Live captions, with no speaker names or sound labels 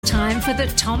time for the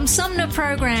Tom Sumner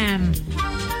Program.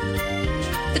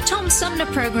 The Tom Sumner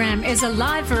Program is a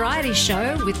live variety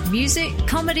show with music,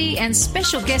 comedy, and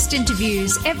special guest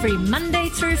interviews every Monday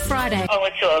through Friday. Oh,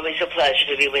 it's always a pleasure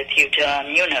to be with you, Tom.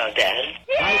 You know that.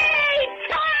 Yay,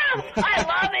 Tom! I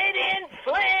love it in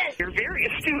Flint! You're very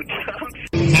astute, Tom.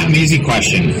 Not an easy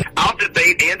question. I'll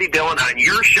debate Andy Dillon on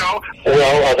your show.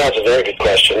 Well, that's a very good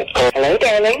question. Hello,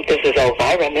 darling. This is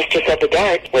Elvira, Mistress of the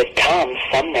Dark, with Tom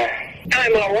Sumner.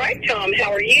 I'm all right, Tom.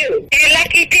 How are you? Hey,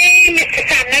 lucky day, Mr.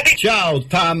 Sumner. Ciao,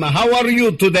 Tom. How are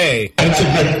you today? That's a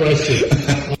good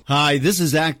question. Hi, this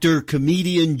is actor,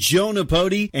 comedian Joe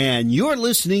Napodi, and you're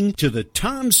listening to the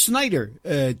Tom Smothers.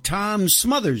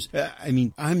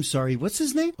 I'm sorry, what's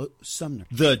his name? Oh, Sumner.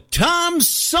 The Tom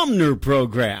Sumner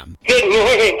Program. Good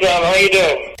morning, Tom. How you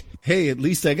doing? Hey, at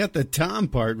least I got the Tom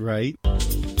part right.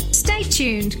 Stay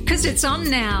tuned, because it's on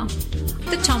now.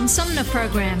 The Tom Sumner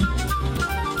Program.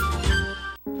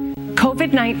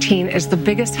 COVID-19 is the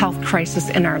biggest health crisis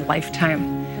in our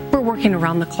lifetime. We're working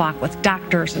around the clock with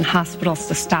doctors and hospitals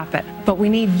to stop it, but we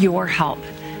need your help.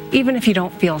 Even if you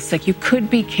don't feel sick, you could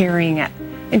be carrying it.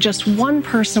 And just one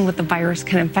person with the virus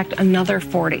can infect another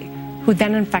 40, who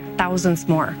then infect thousands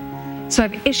more. So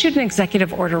I've issued an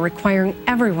executive order requiring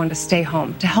everyone to stay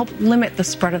home to help limit the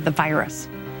spread of the virus.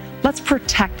 Let's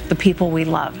protect the people we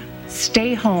love.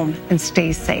 Stay home and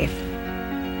stay safe.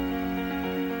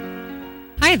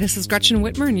 Hi, this is Gretchen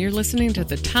Whitmer, and you're listening to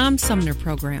the Tom Sumner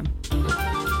Program.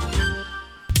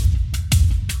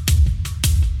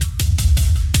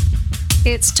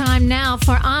 It's time now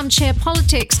for Armchair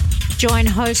Politics. Join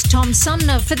host Tom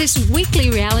Sumner for this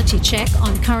weekly reality check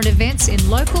on current events in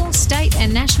local, state,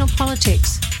 and national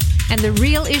politics and the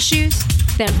real issues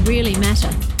that really matter.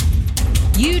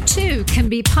 You too can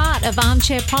be part of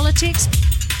Armchair Politics.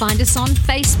 Find us on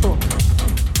Facebook.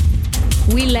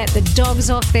 We let the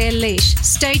dogs off their leash.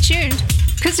 Stay tuned,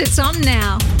 because it's on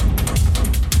now.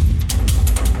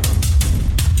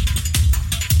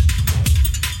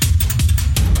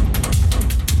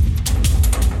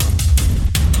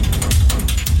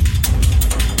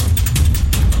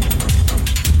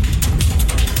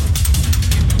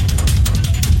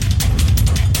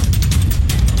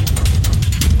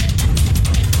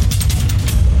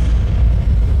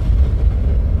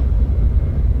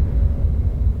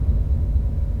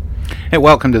 Hey,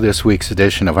 welcome to this week's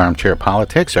edition of Armchair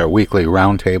Politics, our weekly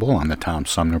roundtable on the Tom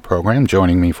Sumner Program.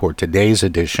 Joining me for today's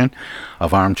edition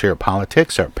of Armchair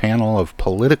Politics, our panel of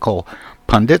political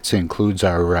pundits includes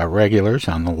our regulars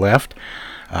on the left,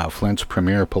 Flint's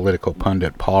premier political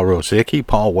pundit, Paul Rosicki.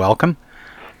 Paul, welcome.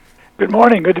 Good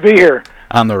morning. Good to be here.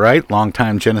 On the right,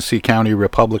 longtime Genesee County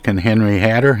Republican Henry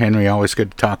Hatter. Henry, always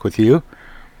good to talk with you.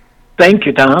 Thank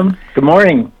you, Tom. Good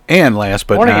morning. And last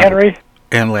but morning, not Henry.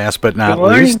 And last but not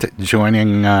least,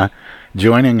 joining our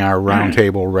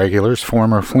roundtable regulars,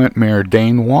 former Flint Mayor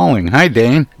Dane Walling. Hi,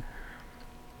 Dane.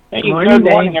 Hey, good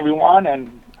morning, everyone,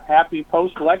 and happy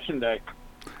post-election day.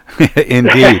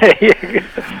 Indeed.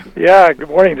 Yeah, good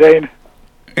morning, Dane.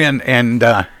 And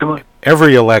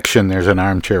every election, there's an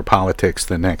Armchair Politics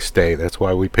the next day. That's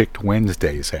why we picked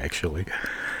Wednesdays, actually.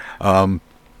 But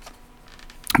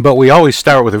we always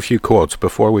start with a few quotes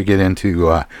before we get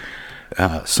into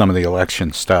some of the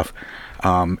election stuff.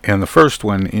 And the first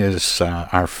one is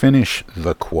our finish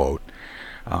the quote.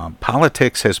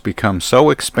 Politics has become so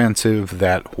expensive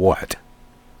that what?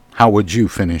 How would you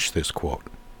finish this quote?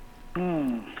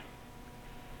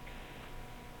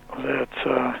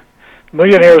 That's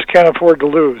millionaires can't afford to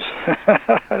lose.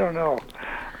 I don't know.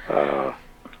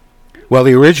 Well,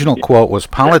 the original quote was,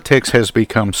 politics has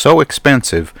become so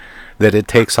expensive that it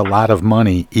takes a lot of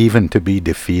money even to be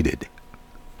defeated.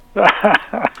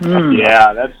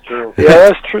 Yeah, that's true. Yeah,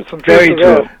 that's true. Some very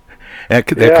true. That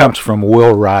comes from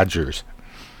Will Rogers.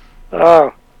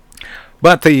 Oh.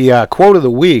 But the quote of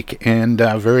the week, and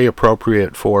very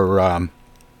appropriate for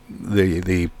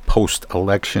the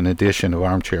post-election edition of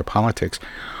Armchair Politics,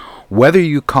 whether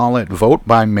you call it vote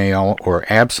by mail or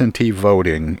absentee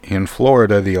voting, in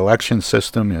Florida the election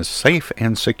system is safe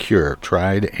and secure,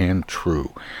 tried and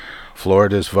true.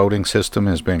 Florida's voting system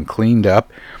has been cleaned up.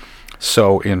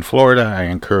 So in Florida, I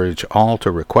encourage all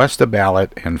to request a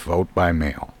ballot and vote by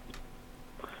mail.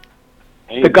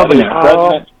 Hey, the governor,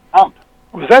 President Trump.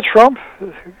 Was that Trump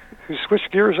who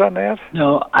switched gears on that?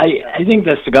 No, I think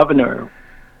that's the governor of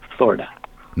Florida.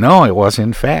 No, it was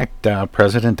in fact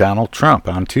President Donald Trump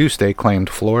on Tuesday claimed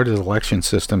Florida's election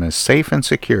system is safe and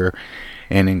secure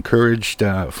and encouraged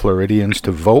Floridians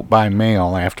to vote by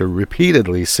mail after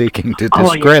repeatedly seeking to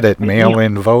discredit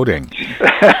mail-in voting.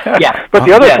 Yeah, but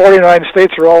the other 49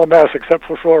 states are all a mess except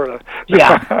for Florida.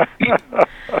 Yeah.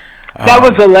 That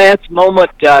was the last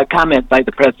moment comment by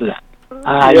the president.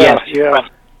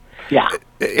 Yeah.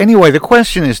 Anyway, the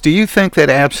question is, do you think that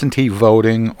absentee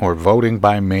voting or voting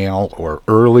by mail or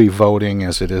early voting,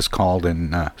 as it is called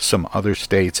in some other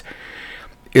states,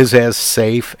 is as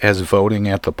safe as voting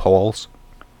at the polls?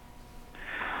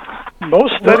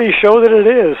 Most studies show that it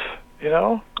is,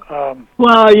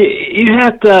 Well, you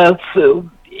have to,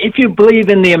 if you believe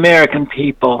in the American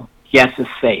people, yes, it's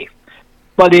safe.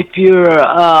 But if you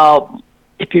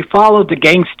follow the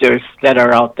gangsters that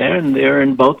are out there, and they're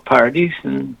in both parties,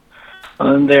 and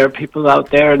there are people out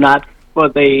there not for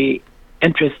the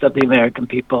interest of the American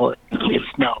people,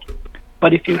 it's no.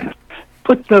 But if you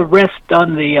put the rest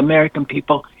on the American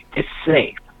people, it's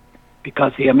safe,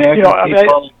 because the American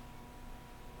people,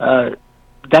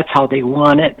 that's how they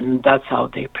want it, and that's how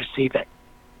they perceive it.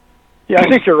 Yeah, I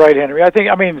think you're right, Henry.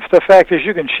 The fact is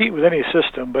you can cheat with any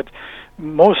system, but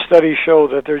most studies show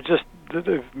that there's just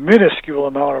the minuscule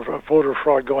amount of voter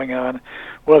fraud going on,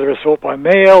 whether it's vote by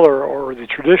mail or the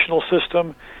traditional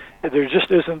system. There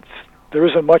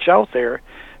isn't much out there.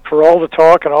 For all the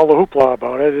talk and all the hoopla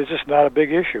about it, it's just not a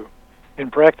big issue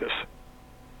in practice.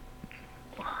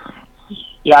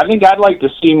 Yeah, I think I'd like to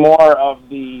see more of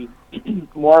the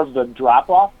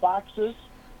drop-off boxes,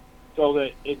 so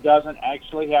that it doesn't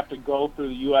actually have to go through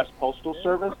the U.S. Postal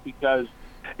Service, because,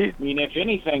 I mean, if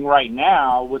anything, right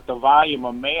now, with the volume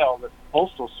of mail that the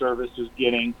Postal Service is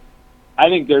getting, I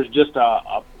think there's just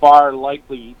a far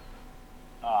likely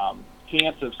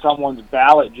chance of someone's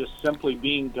ballot just simply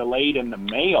being delayed in the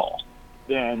mail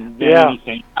than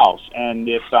anything else. And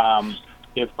if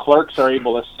clerks are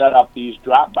able to set up these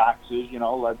drop boxes,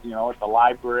 at the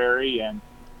library and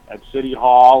at City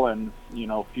Hall and,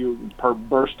 per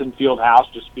Burston Field House,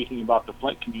 just speaking about the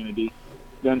Flint community,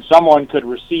 then someone could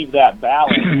receive that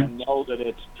ballot and know that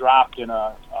it's dropped in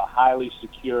a highly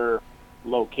secure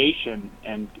location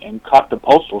and cut the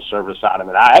Postal Service out of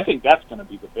it. I think that's going to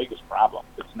be the biggest problem.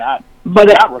 It's not.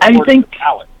 But I think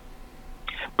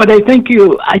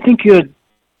you're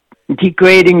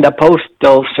degrading the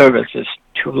Postal Services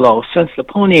too low. Since the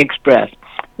Pony Express,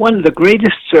 one of the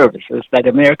greatest services that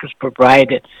America's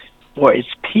provided for its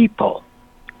people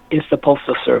is the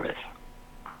Postal Service.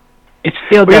 It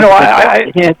still does.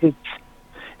 It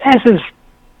has its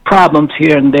problems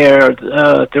here and there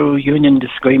through union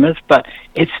disagreements, but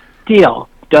it still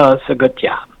does a good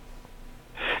job.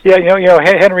 Yeah,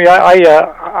 Henry,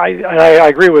 I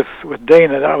agree with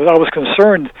Dane that I was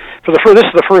concerned this is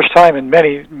the first time in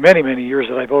many years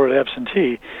that I voted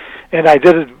absentee, and I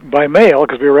did it by mail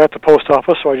because we were at the post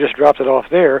office, so I just dropped it off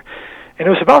there, and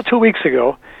it was about 2 weeks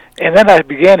ago, and then I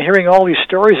began hearing all these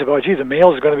stories about, the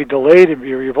mail is going to be delayed and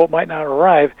your vote might not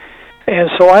arrive.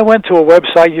 And so I went to a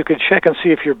website. You could check and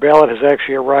see if your ballot has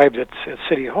actually arrived at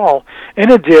City Hall. And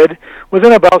it did.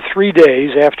 Within about 3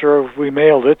 days after we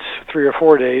mailed it, 3 or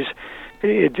 4 days,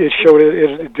 it showed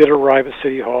it did arrive at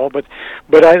City Hall. But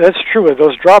that's true.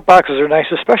 Those drop boxes are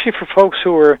nice, especially for folks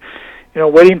who are,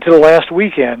 waiting till the last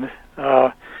weekend.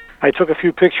 I took a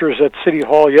few pictures at City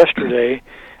Hall yesterday,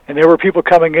 and there were people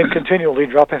coming in continually,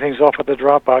 dropping things off at the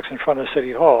drop box in front of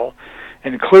City Hall.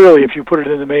 And clearly, if you put it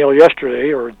in the mail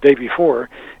yesterday or the day before,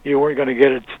 you weren't going to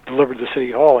get it delivered to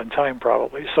City Hall in time,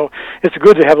 probably. So it's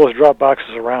good to have those drop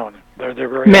boxes around. They're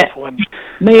very helpful. And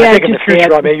I think in the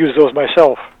future I may use those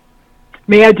myself.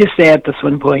 May I just add this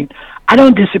one point? I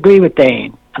don't disagree with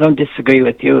Dane. I don't disagree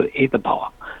with you either,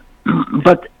 Paul.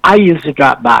 But I use the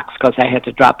drop box because I had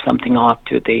to drop something off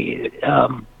to the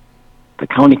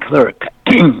county clerk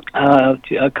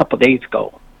a couple of days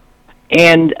ago.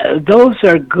 And those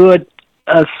are good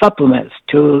supplements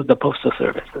to the Postal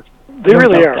Services. They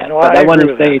really are. No, I want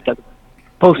to say that the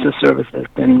Postal Service has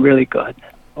been really good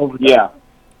over the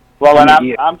Well, and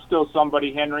I'm still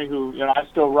somebody, Henry, who, I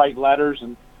still write letters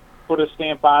and put a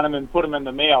stamp on them and put them in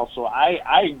the mail. So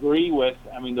I agree with,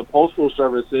 the Postal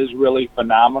Service is really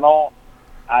phenomenal.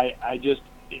 I just,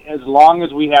 as long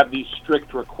as we have these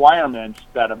strict requirements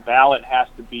that a ballot has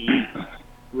to be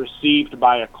received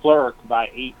by a clerk by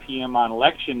 8 p.m. on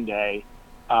Election Day,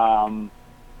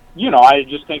 I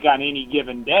just think on any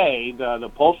given day, the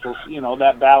postal,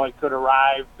 that ballot could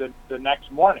arrive the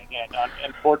next morning, and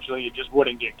unfortunately, it just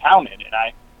wouldn't get counted. And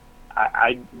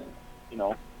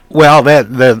Well,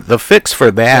 the fix for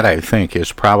that, I think,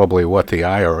 is probably what the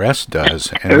IRS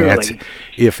does, and that's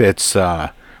if it's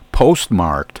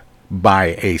postmarked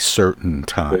by a certain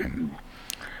time.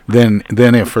 Then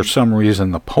if for some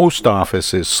reason the post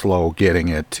office is slow getting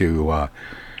it to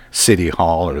City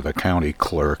Hall or the county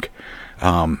clerk,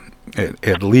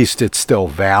 at least it's still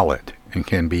valid and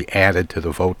can be added to the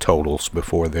vote totals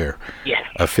before they're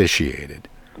officiated.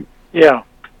 Yeah.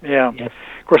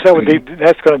 Of course,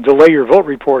 that's going to delay your vote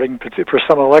reporting for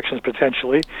some elections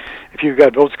potentially. If you've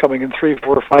got votes coming in 3,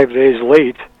 4, or 5 days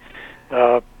late,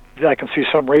 I can see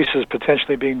some races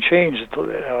potentially being changed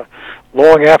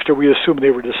long after we assume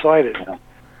they were decided.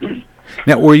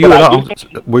 Now, were you all?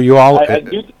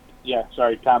 Yeah,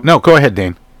 sorry, Tom. No, go ahead,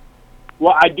 Dane.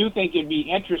 Well, I do think it'd be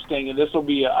interesting, and this will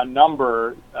be a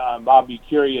number I'll be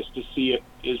curious to see if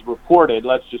is reported.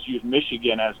 Let's just use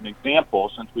Michigan as an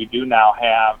example, since we do now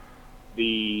have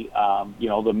the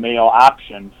the mail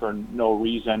option for no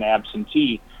reason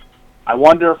absentee. I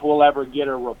wonder if we'll ever get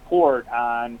a report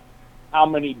on how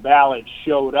many ballots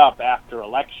showed up after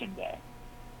Election Day.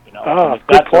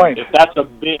 Good point. If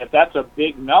that's a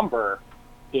big number,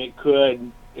 it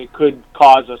could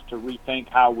cause us to rethink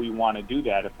how we want to do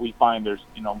that. If we find there's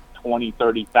 20,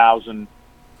 30,000,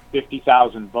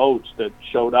 50,000 votes that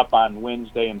showed up on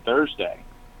Wednesday and Thursday,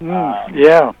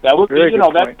 that would be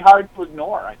that's hard to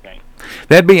ignore, I think.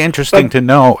 That'd be interesting to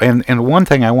know. And one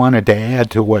thing I wanted to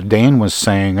add to what Dane was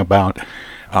saying about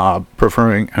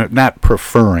not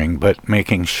preferring, but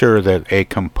making sure that a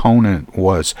component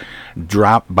was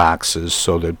drop boxes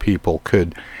so that people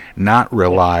could not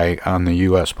rely on the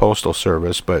U.S. Postal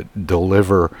Service, but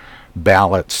deliver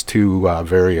ballots to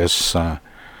various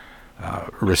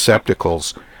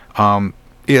receptacles,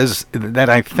 is that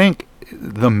I think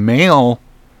the mail,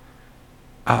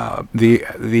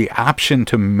 the option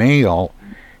to mail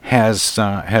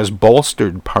has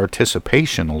bolstered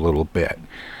participation a little bit.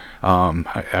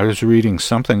 I was reading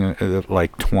something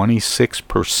like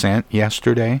 26%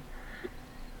 yesterday.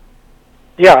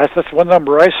 Yeah, that's one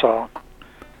number I saw.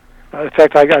 In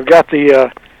fact, I've got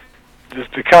the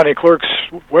county clerk's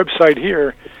website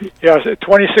here. Yeah,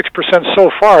 26%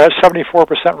 so far. That's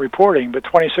 74% reporting, but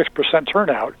 26%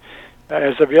 turnout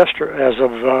as of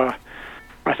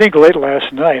I think late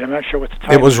last night. I'm not sure what the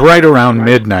time. It was right around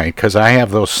midnight, because I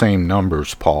have those same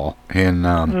numbers, Paul. And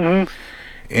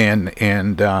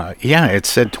it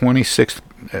said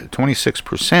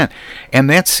 26%, and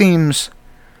that seems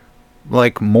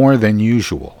like more than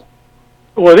usual.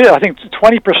 Well, it is. I think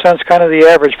 20% is kind of the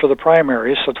average for the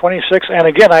primaries, so 26. And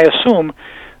again, I assume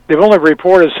they've only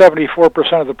reported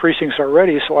 74% of the precincts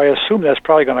already, so I assume that's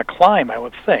probably going to climb, I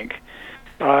would think,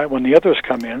 when the others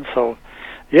come in. So,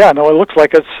 yeah, no, it looks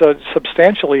like it's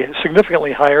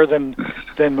significantly higher than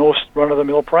most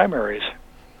run-of-the-mill primaries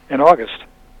in August.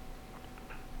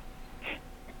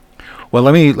 Well,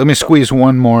 let me squeeze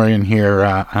one more in here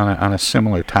on a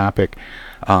similar topic.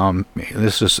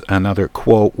 This is another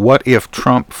quote. What if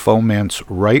Trump foments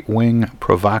right-wing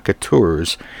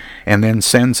provocateurs and then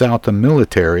sends out the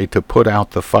military to put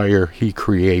out the fire he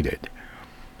created?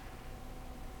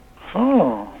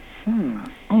 Oh,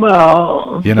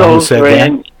 Well, you know who said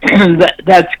that?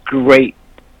 That's great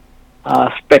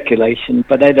speculation,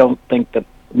 but I don't think the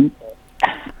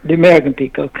American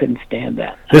people couldn't stand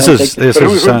that. This is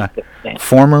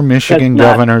former Michigan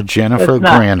Governor Jennifer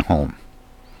Granholm.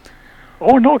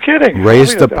 Oh, no kidding!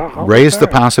 Raised the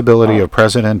possibility of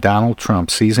President Donald Trump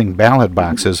seizing ballot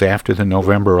boxes after the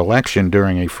November election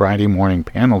during a Friday morning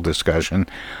panel discussion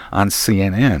on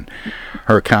CNN.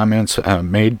 Her comments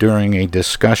made during a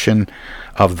discussion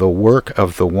of the work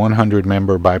of the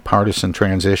 100-member bipartisan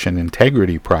Transition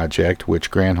Integrity Project, which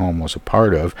Granholm was a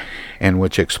part of, and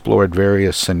which explored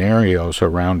various scenarios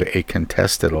around a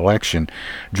contested election,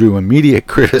 drew immediate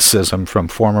criticism from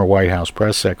former White House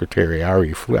Press Secretary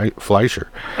Ari Fleischer.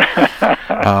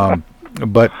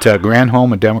 But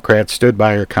Granholm, a Democrat, stood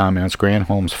by her comments.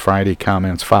 Granholm's Friday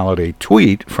comments followed a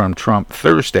tweet from Trump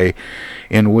Thursday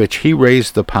in which he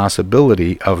raised the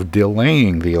possibility of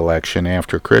delaying the election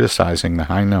after criticizing the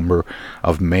high number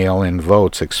of mail-in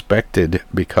votes expected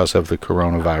because of the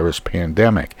coronavirus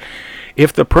pandemic.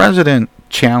 If the president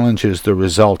challenges the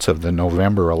results of the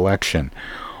November election,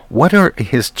 what are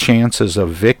his chances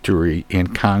of victory in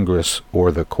Congress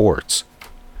or the courts?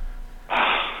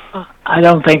 I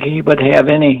don't think he would have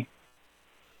any.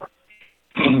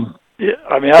 Yeah,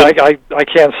 I mean, I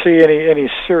can't see any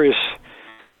serious.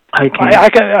 I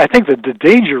think that the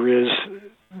danger is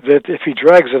that if he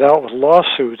drags it out with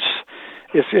lawsuits,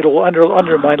 it'll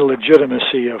undermine the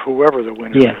legitimacy of whoever the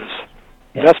winner is.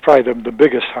 Yeah. That's probably the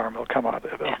biggest harm that'll come out of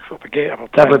a game.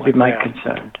 That would be my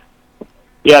concern.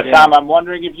 Yeah, Tom, I'm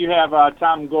wondering if you have Al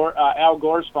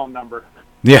Gore's phone number.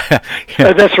 Yeah.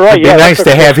 That's right. It'd be nice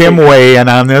to have him weigh in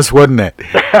on this, wouldn't it?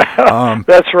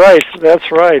 That's right.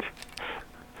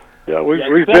 Yeah,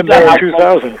 we've been there in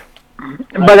 2000.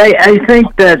 But I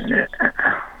think that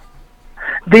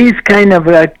these kind of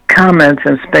comments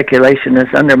and speculation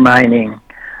is undermining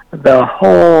the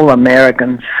whole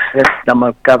American system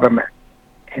of government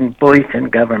and belief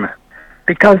in government.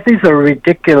 because these are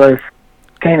ridiculous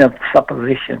kind of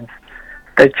suppositions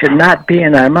that should not be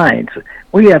in our minds.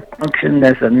 We have functioned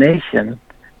as a nation,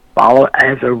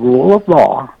 as a rule of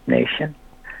law nation,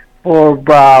 for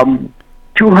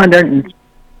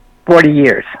 240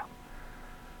 years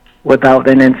without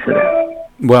an incident.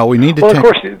 Well, we need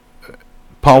to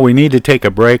Paul, we need to take a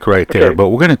break right there, but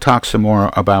we're going to talk some more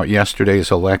about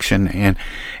yesterday's election and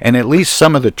at least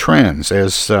some of the trends.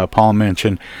 As Paul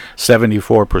mentioned,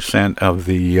 74% of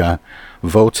the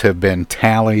votes have been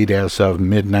tallied as of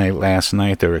midnight last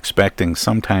night. They're expecting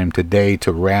sometime today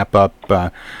to wrap up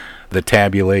the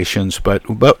tabulations, but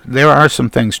there are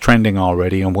some things trending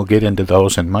already, and we'll get into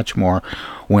those and much more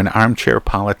when Armchair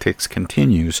Politics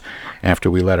continues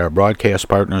after we let our broadcast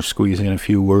partners squeeze in a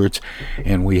few words,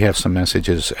 and we have some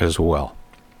messages as well.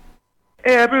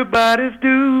 Everybody's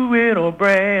doing a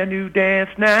brand new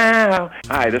dance now.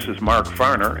 Hi, this is Mark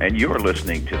Farner, and you're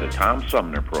listening to the Tom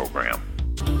Sumner Program.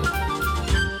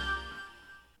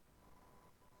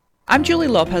 I'm Julie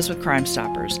Lopez with Crime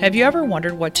Stoppers. Have you ever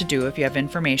wondered what to do if you have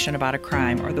information about a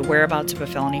crime or the whereabouts of a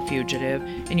felony fugitive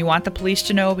and you want the police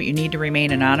to know but you need to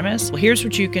remain anonymous? Well, here's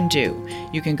what you can do.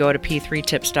 You can go to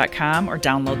p3tips.com or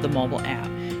download the mobile app.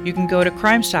 You can go to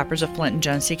Crime Stoppers of Flint and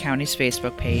Genesee County's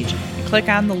Facebook page and click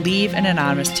on the Leave an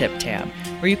Anonymous Tip tab,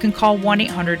 or you can call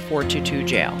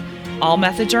 1-800-422-JAIL. All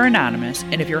methods are anonymous,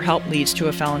 and if your help leads to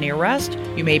a felony arrest,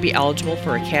 you may be eligible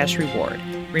for a cash reward.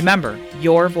 Remember,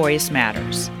 your voice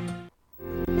matters.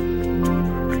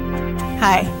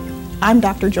 Hi, I'm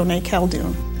Dr. Jonae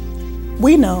Caldoun.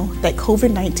 We know that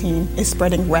COVID-19 is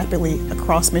spreading rapidly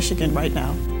across Michigan right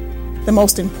now. The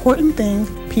most important thing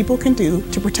people can do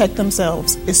to protect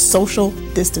themselves is social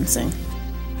distancing.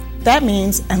 That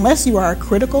means unless you are a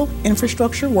critical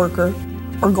infrastructure worker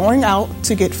or going out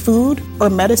to get food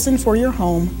or medicine for your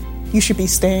home, you should be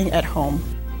staying at home.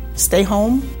 Stay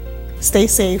home, stay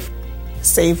safe,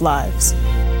 save lives.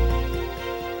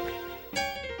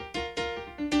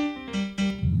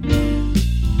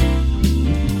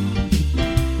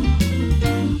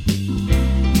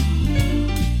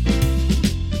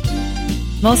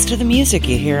 Most of the music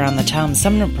you hear on the Tom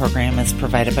Sumner program is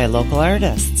provided by local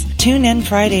artists. Tune in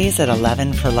Fridays at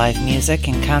 11 for live music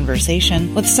and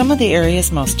conversation with some of the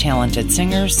area's most talented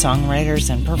singers, songwriters,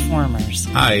 and performers.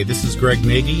 Hi, this is Greg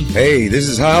Nagy. Hey, this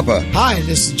is Hoppa. Hi,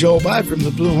 this is Joe Bide from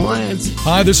the Blue Hawaiians.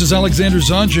 Hi, this is Alexander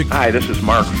Zonjic. Hi, this is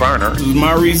Mark Farner. This is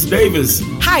Maurice Davis.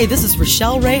 Hi, this is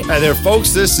Rochelle Ray. Hi there,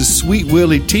 folks. This is Sweet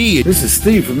Willie T. This is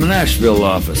Steve from the Nashville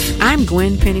office. I'm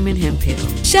Gwen Pennyman Hemphill.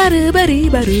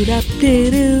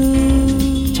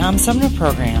 Shadoo-ba-dee-ba-doo-da-doo-doo. Tom Sumner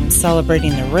program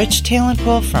celebrating the rich talent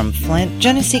pool from Flint,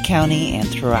 Genesee County, and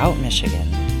throughout Michigan.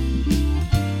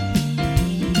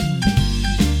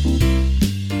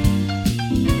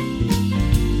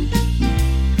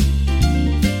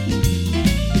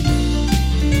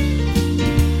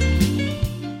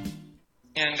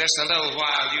 In just a little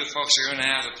while, you folks are going to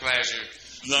have the pleasure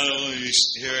not only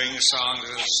hearing the songs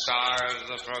of the star of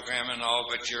the program and all,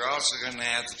 but you're also going to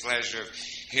have the pleasure of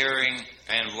hearing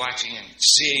and watching and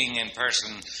seeing in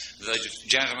person the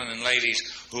gentlemen and ladies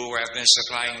who have been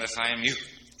supplying the fine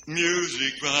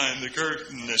music behind the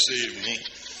curtain this evening.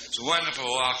 It's a wonderful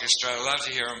orchestra. I love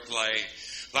to hear them play.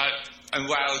 But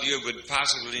while you would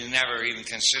possibly never even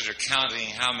consider counting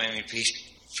how many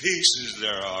pieces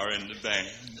there are in the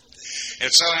band,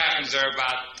 it so happens there are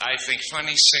about, I think,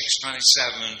 26,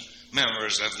 27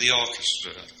 members of the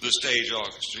orchestra, the stage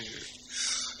orchestra here.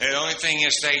 The only thing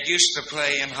is they used to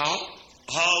play in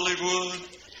Hollywood.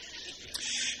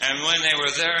 And when they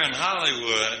were there in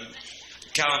Hollywood,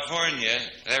 California,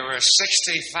 there were a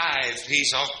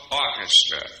 65-piece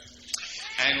orchestra.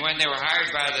 And when they were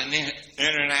hired by the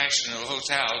International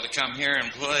Hotel to come here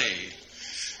and play,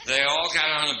 they all got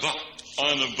on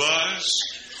the bus,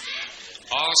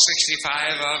 all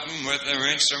 65 of them with their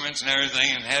instruments and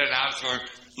everything, and headed out for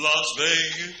Las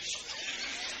Vegas.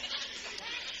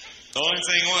 The only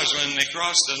thing was, when they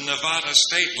crossed the Nevada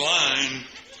state line,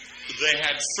 they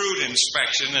had fruit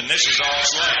inspection, and this is all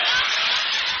left.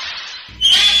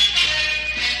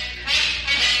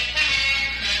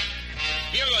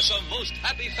 Here are some most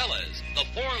happy fellas, the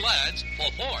four lads for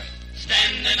Ford.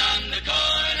 Standing on the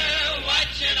corner,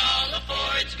 watching all the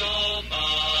Fords go by.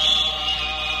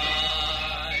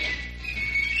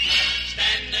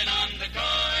 Standing on the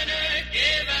corner,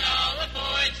 giving all the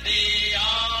Fords the eye.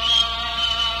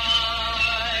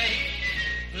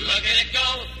 Look at it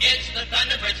go, it's the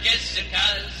Thunderbird's kissing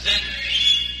cousin.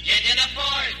 Get in a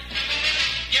Ford,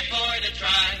 give Ford a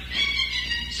try.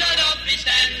 So don't be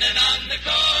standing on the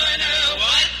corner,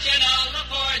 watching all the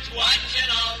Fords, watching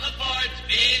all the Fords.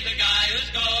 Be the guy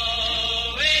who's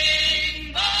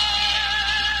going by.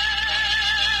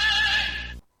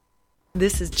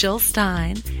 This is Jill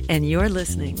Stein, and you're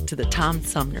listening to the Tom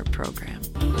Sumner Program.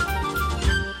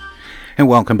 And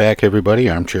welcome back, everybody.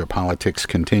 Armchair Politics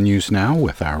continues now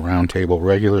with our roundtable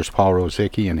regulars, Paul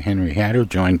Rosicki and Henry Hatter,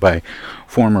 joined by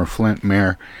former Flint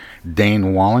Mayor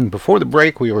Dane Walling. Before the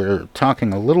break, we were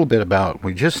talking a little bit about,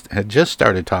 we had just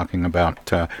started talking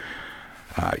about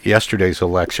yesterday's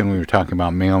election. We were talking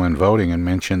about mail-in voting and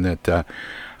mentioned that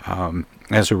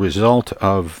as a result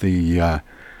of the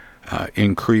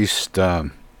increased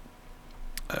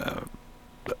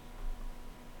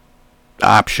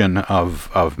option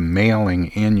of mailing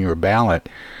in your ballot,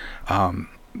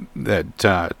 that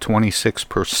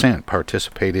 26%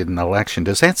 participated in the election.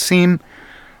 Does that seem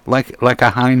like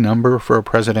a high number for a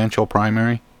presidential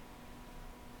primary?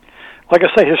 Like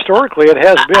I say, historically it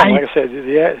has been. Like I said,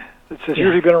 it's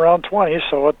usually been around 20,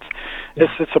 so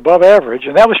it's above average,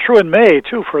 and that was true in May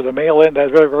too for the mail-in,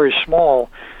 that very, very small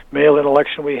mail-in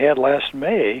election we had last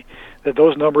May. That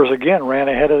those numbers again ran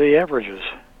ahead of the averages.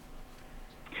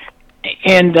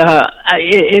 And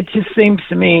it just seems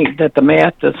to me that the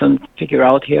math doesn't figure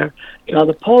out here. You know,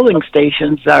 the polling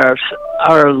stations are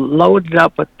loaded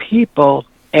up with people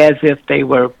as if they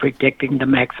were predicting the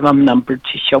maximum number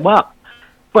to show up.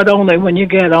 But only when you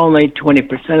get only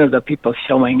 20% of the people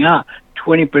showing up,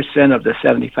 20% of the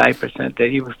 75% that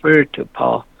you referred to,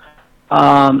 Paul,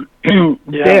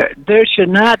 there should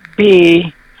not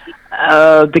be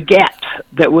the gaps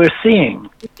that we're seeing.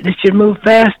 It should move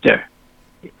faster.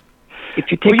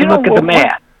 If you take a look at the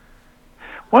math.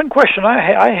 One question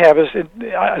I have is,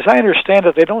 as I understand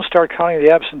it, they don't start counting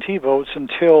the absentee votes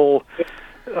until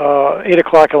 8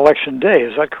 o'clock election day.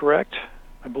 Is that correct?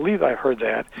 I believe I heard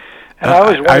that. And I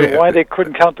always wondered why they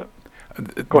couldn't count them.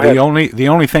 Go ahead. The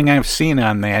only thing I've seen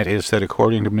on that is that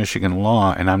according to Michigan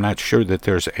law, and I'm not sure that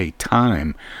there's a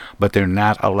time, but they're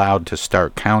not allowed to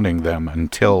start counting them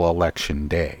until election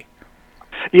day.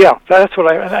 Yeah, that's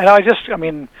what I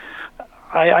mean,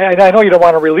 I know you don't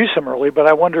want to release them early, but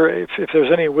I wonder if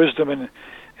there's any wisdom in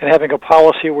having a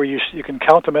policy where you can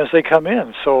count them as they come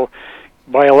in. So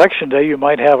by election day, you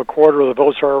might have a quarter of the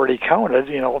votes are already counted,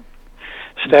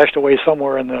 stashed away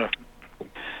somewhere in the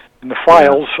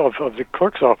files of the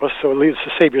clerk's office, so at least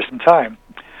to save you some time.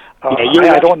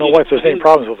 I don't know if there's any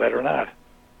problems with that or not.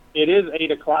 It is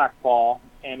 8 o'clock, Paul,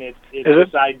 and it's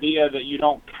this idea that you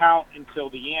don't count until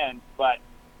the end. But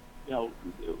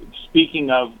speaking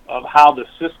of how the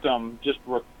system just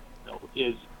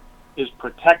is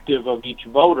protective of each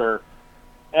voter,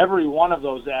 every one of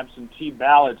those absentee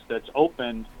ballots that's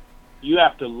opened, you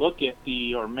have to look at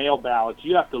or mail ballots.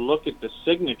 You have to look at the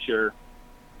signature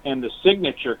and the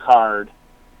signature card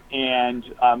and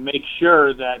make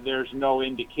sure that there's no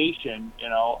indication,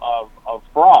 of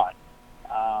fraud.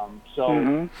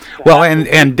 Well,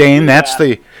 and Dane, that's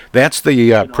the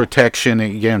protection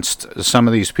against some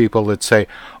of these people that say,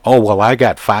 "Oh, well, I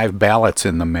got 5 ballots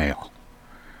in the mail."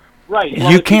 Right.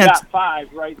 Well, if you got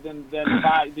 5, right? Then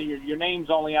 5. Your name's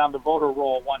only on the voter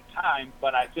roll one time.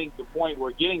 But I think the point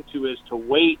we're getting to is to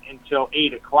wait until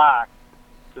 8 o'clock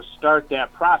to start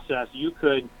that process. You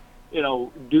could,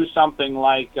 do something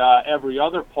like every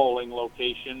other polling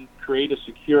location, create a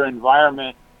secure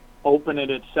environment, open it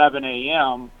at 7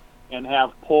 a.m., and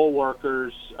have poll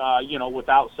workers,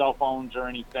 without cell phones or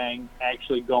anything,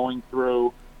 actually going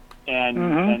through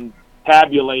and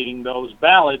tabulating those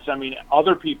ballots. I mean,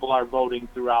 other people are voting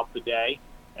throughout the day,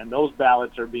 and those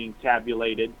ballots are being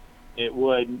tabulated. It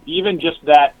would, even just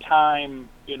that time,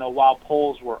 while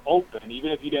polls were open,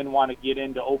 even if you didn't want to get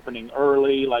into opening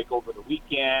early, like over the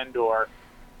weekend or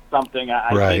something,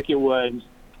 I think it would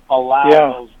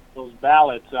allow those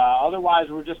ballots. Otherwise,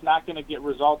 we're just not going to get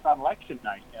results on election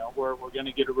night. We're going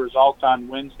to get a result on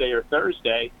Wednesday or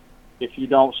Thursday if you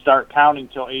don't start counting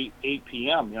till 8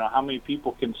 p.m. How many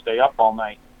people can stay up all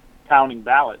night counting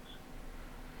ballots?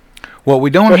 Well, we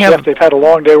don't Especially if they've had a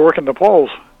long day working the polls.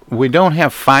 We don't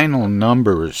have final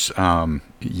numbers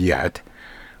yet,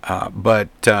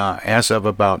 but as of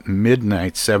about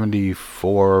midnight,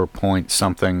 74 point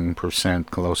something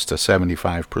percent, close to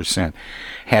 75%,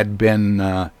 had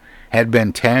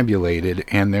been tabulated,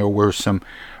 and there were some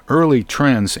early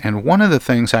trends. And one of the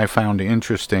things I found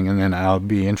interesting, and then I'll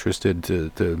be interested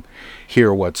to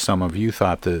hear what some of you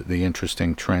thought the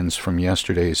interesting trends from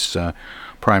yesterday's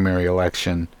primary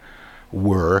election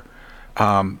were.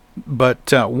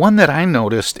 But one that I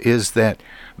noticed is that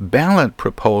ballot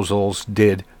proposals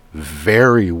did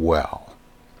very well.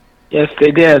 Yes,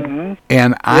 they did.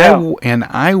 And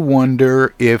I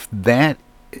wonder if that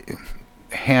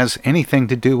has anything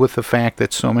to do with the fact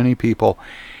that so many people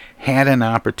had an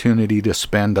opportunity to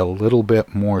spend a little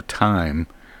bit more time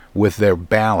with their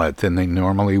ballot than they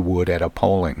normally would at a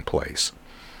polling place.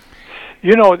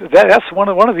 You know, that's one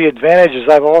of the advantages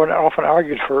I've often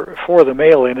argued for the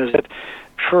mail-in, is that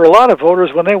for a lot of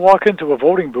voters, when they walk into a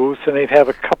voting booth and they have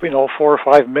a couple, 4 or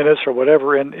 5 minutes or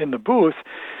whatever in the booth,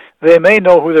 they may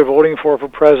know who they're voting for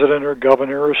president or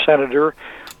governor or senator,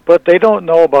 but they don't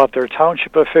know about their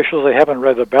township officials. They haven't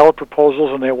read the ballot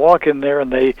proposals, and they walk in there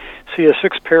and they see a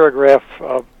 6-paragraph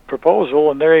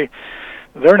proposal, and they're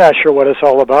not sure what it's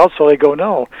all about, so they go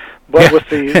no. But with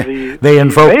the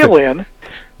mail-in,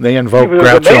 they invoke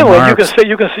Groucho Marx.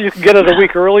 You can get it a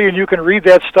week early, and you can read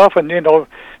that stuff, and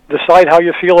decide how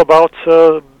you feel about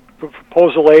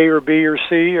proposal A or B or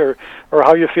C, or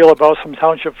how you feel about some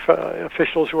township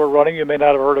officials who are running you may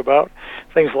not have heard about,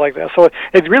 things like that. So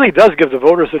it really does give the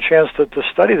voters a chance to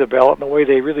study the ballot in a way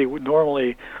they really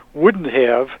normally wouldn't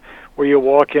have, where you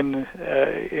walk in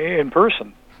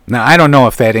person. Now, I don't know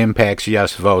if that impacts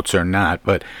yes votes or not,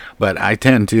 but I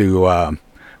tend to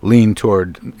lean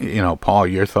toward, Paul,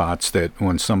 your thoughts that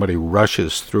when somebody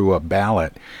rushes through a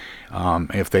ballot,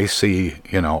 if they see,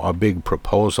 a big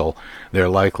proposal, they're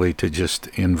likely to just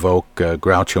invoke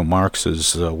Groucho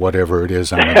Marx's whatever it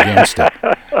is, I'm against it.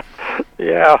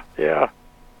 Yeah.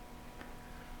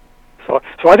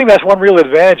 So I think that's one real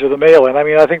advantage of the mail-in. I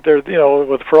mean, I think there,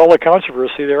 for all the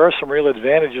controversy, there are some real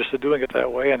advantages to doing it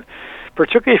that way, and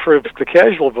particularly for the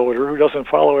casual voter who doesn't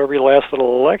follow every last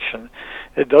little election,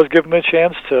 it does give them a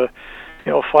chance to,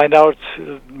 find out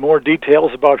more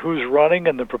details about who's running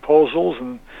and the proposals,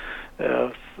 and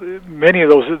many of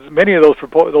those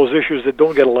issues that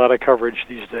don't get a lot of coverage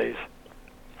these days.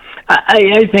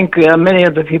 I think many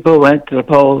of the people who went to the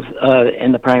polls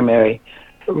in the primary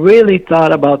really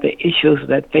thought about the issues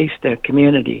that face their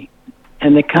community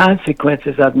and the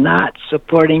consequences of not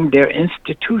supporting their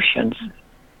institutions.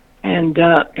 And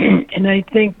I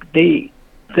think they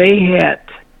had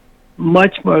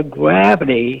much more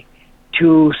gravity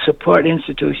to support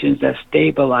institutions that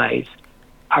stabilize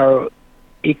our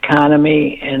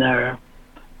economy and our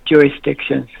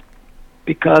jurisdictions,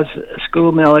 because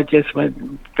school millages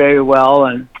went very well,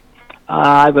 and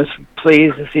I was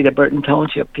pleased to see the Burton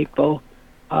Township people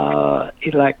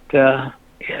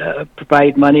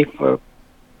provide money for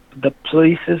the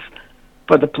police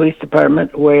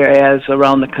department, whereas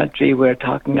around the country we're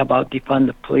talking about defund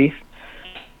the police.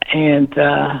 And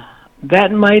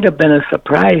that might have been a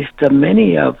surprise to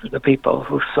many of the people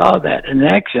who saw that in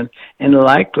action, and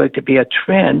likely to be a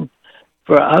trend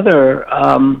for other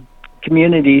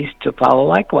communities to follow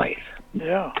likewise.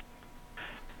 Yeah.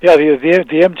 Yeah, the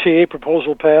MTA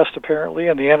proposal passed apparently,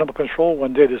 and the animal control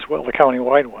one did as well, the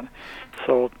countywide one.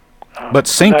 So, but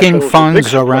sinking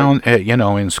funds around,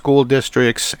 in school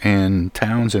districts and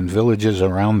towns and villages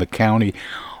around the county,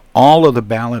 all of the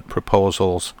ballot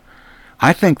proposals,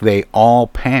 I think they all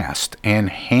passed and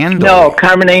handled. No,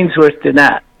 Carmen Ainsworth did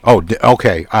not. Oh,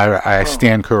 okay. I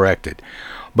stand corrected.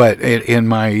 But in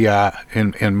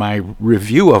my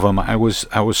review of them, I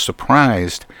was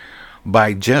surprised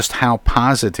by just how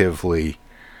positively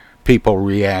people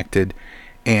reacted,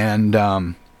 and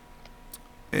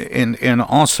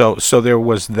also, so there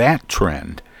was that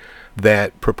trend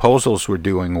that proposals were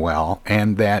doing well,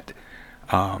 and that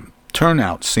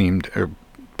turnout seemed, or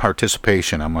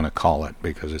participation, I'm going to call it,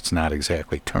 because it's not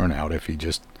exactly turnout if you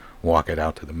just walk it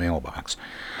out to the mailbox,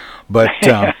 but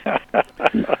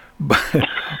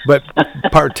but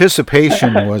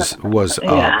participation was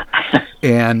up.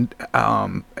 And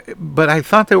but I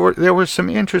thought there were some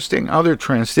interesting other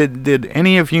trends. Did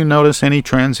any of you notice any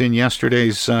trends in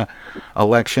yesterday's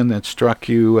election that struck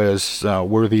you as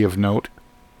worthy of note?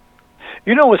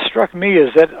 What struck me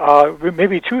is that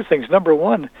maybe two things. Number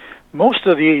one, most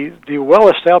of the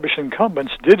well-established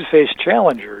incumbents did face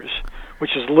challengers,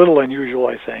 which is a little unusual,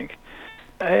 I think.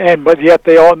 But yet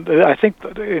they all, I think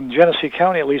in Genesee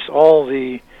County, at least on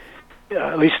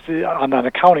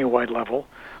a county-wide level,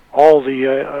 all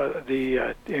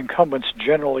the incumbents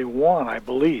generally won, I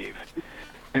believe.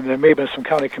 And there may have been some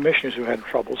county commissioners who had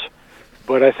troubles,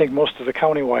 but I think most of the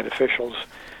countywide officials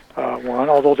won,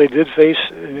 although they did face,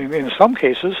 in some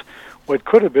cases, what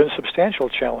could have been substantial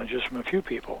challenges from a few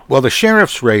people. Well, the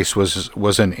sheriff's race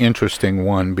was an interesting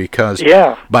one because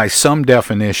by some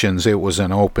definitions it was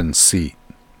an open seat.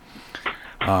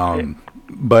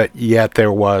 But yet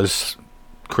there was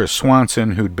Chris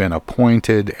Swanson, who'd been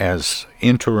appointed as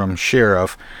interim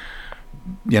sheriff,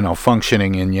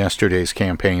 functioning in yesterday's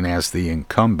campaign as the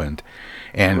incumbent,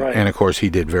 and of course he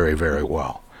did very, very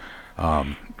well,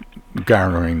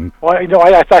 garnering. Well,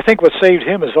 I think what saved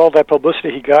him is all that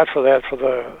publicity he got for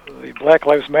the Black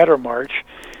Lives Matter march,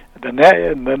 the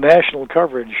national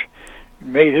coverage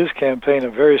made his campaign a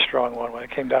very strong one when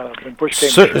it came down when Bush came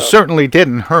to shove. Certainly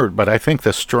didn't hurt, but I think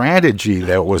the strategy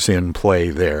that was in play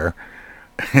there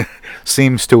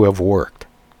seems to have worked.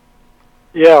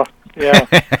 Yeah.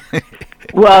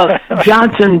 Well,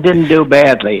 Johnson didn't do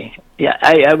badly. Yeah,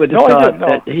 I would have thought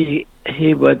that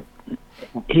he would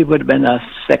have been a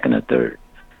second or third,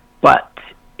 but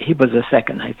he was a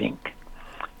second, I think.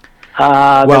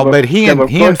 But he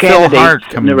and Phil Hart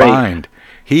combined.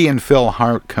 He and Phil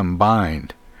Hart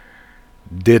combined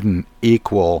didn't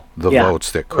equal the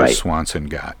votes that Chris Swanson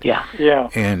got. Yeah.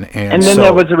 And then so,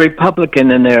 there was a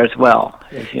Republican in there as well.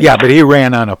 Yeah, but he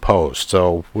ran unopposed,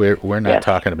 so we're not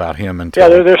talking about him until.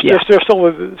 Yeah, there's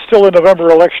still a November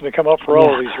election to come up for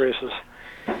all of these races.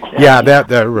 Yeah, that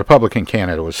the Republican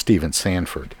candidate was Stephen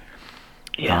Sanford.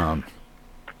 Yeah.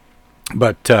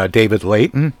 But David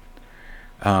Layton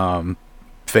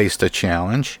faced a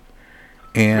challenge,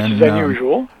 and which is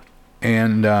unusual.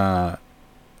 And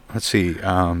let's see,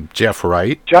 Jeff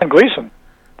Wright, John Gleason.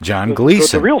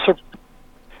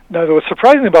 Now, what's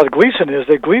surprising about Gleason is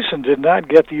that Gleason did not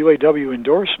get the UAW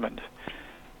endorsement,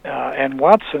 and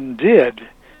Watson did.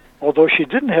 Although she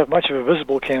didn't have much of a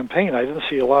visible campaign, I didn't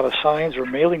see a lot of signs or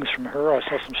mailings from her. I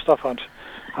saw some stuff on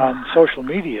social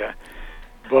media,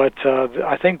 but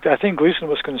I think Gleason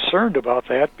was concerned about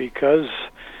that because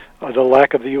of the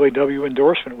lack of the UAW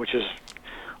endorsement, which is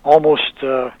almost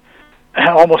a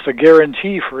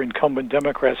guarantee for incumbent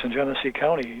Democrats in Genesee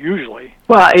County. Usually,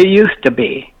 well, it used to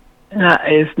be.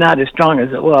 It's not as strong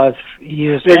as it was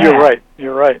years back.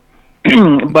 You're right.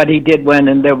 But he did win,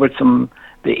 and there were some.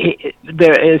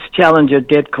 His challenger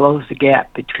did close the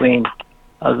gap between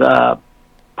the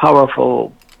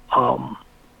powerful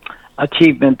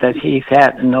achievement that he's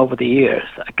had over the years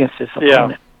against his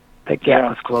opponent. The gap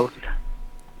was closed.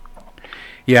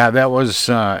 Yeah, that was,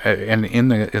 and in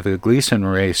the Gleason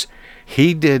race,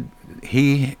 he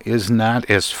is not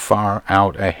as far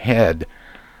out ahead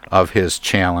of his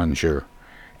challenger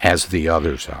as the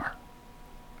others are.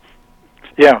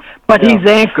 Yeah, but he's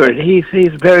anchored. He's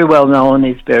very well known.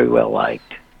 He's very well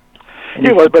liked. And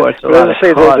he was, but as I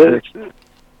say,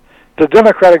 the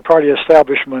Democratic Party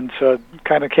establishment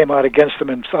kind of came out against him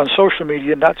on social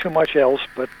media. Not too much else,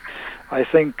 but I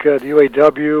think the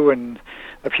UAW and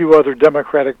a few other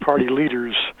Democratic Party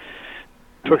leaders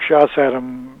took shots at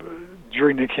him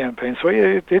during the campaign. So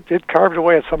it carved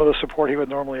away at some of the support he would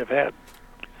normally have had.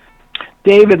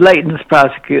 David Layton's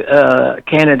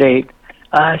candidate,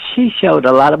 she showed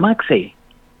a lot of moxie.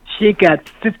 She got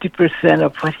 50%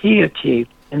 of what he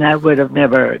achieved, and I would have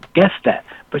never guessed that.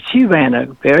 But she ran a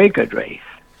very good race.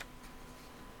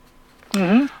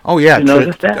 Mm-hmm. Oh, yeah. You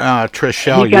notice that?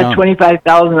 Trishelle He got Young.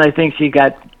 25,000. I think she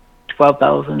got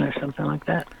 12,000 or something like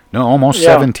that. No, almost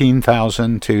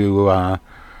 17,000 to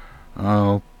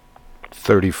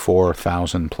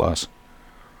 34,000 plus.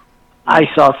 I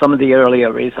saw some of the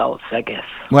earlier results, I guess.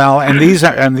 Well, and these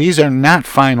are not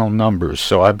final numbers,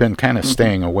 so I've been kind of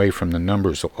staying away from the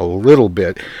numbers a little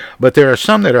bit. But there are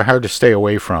some that are hard to stay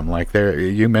away from. Like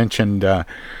you mentioned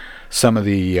some of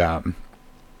the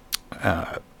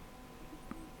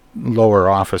lower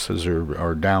offices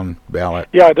or down ballot.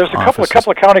 Yeah, there's a offices.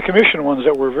 couple of county commission ones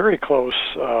that were very close,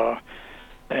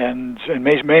 and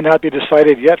may not be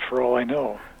decided yet, for all I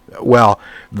know. Well,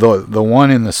 the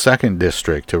one in the 2nd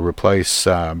district to replace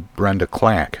Brenda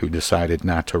Clack, who decided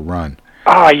not to run.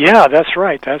 Yeah, that's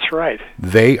right.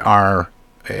 They are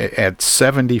at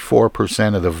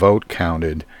 74% of the vote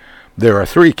counted. There are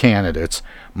 3 candidates: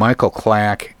 Michael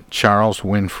Clack, Charles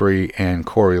Winfrey, and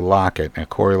Corey Lockett. Now,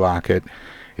 Corey Lockett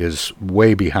is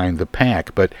way behind the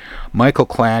pack, but Michael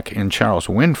Clack and Charles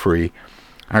Winfrey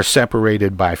are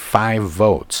separated by 5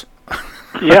 votes.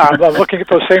 Yeah, I'm looking at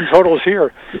those same totals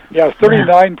here. Yeah,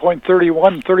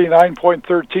 39.31,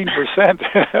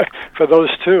 39.13% for those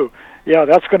two. Yeah,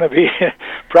 that's going to be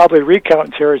probably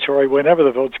recount territory whenever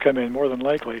the votes come in, more than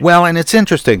likely. Well, and it's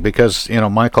interesting because,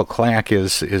 Michael Clack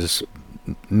is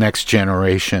next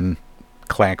generation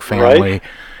Clack family.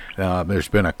 Right. There's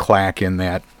been a Clack in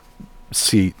that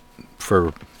seat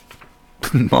for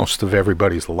most of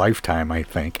everybody's lifetime, I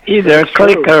think. Either a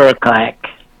Click or a Clack.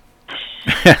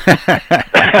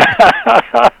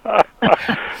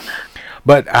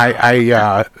 But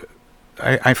I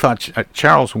thought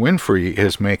Charles Winfrey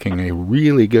is making a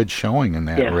really good showing in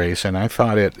that race, and I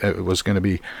thought it was going to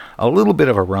be a little bit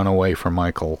of a runaway for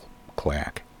Michael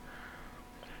Clack.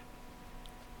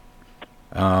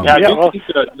 I think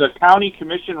the county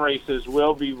commission races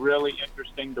will be really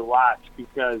interesting to watch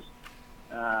because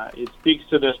it speaks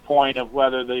to this point of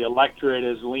whether the electorate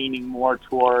is leaning more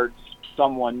towards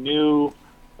someone new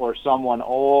or someone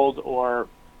old, or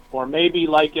Or maybe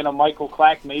like in a Michael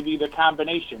Clack, maybe the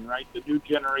combination, right? The new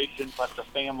generation plus the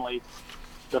family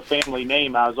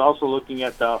name. I was also looking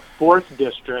at the 4th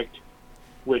district,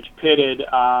 which pitted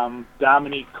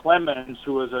Dominique Clemens,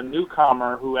 who was a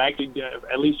newcomer who actually did,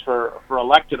 at least for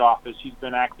elected office, he's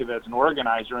been active as an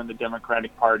organizer in the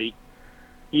Democratic Party.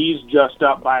 He's just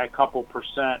up by a couple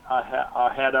percent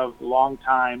ahead of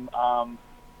longtime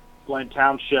Glen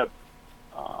Township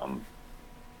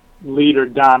leader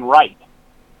Don Wright.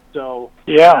 So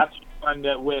that's one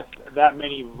that with that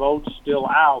many votes still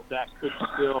out, that could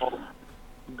still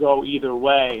go either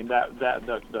way. That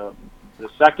the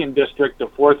 2nd district, the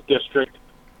 4th district,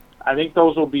 I think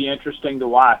those will be interesting to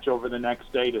watch over the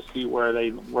next day to see where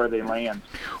they land.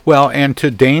 Well, and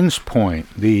to Dane's point,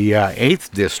 the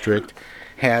 8th district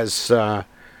has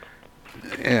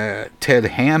Ted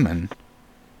Henry,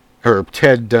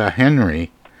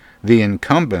 the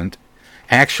incumbent,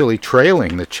 actually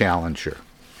trailing the challenger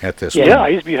at this point. Yeah,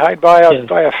 he's behind by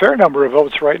a fair number of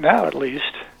votes right now, at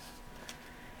least.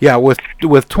 Yeah, with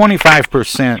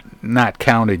 25% not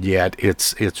counted yet,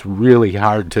 it's really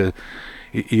hard to,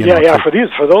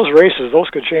 for those races, those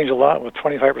could change a lot with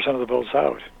 25% of the votes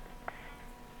out.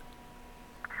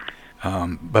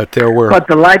 But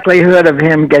the likelihood of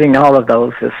him getting all of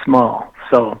those is small.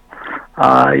 So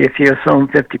if you assume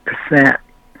 50%,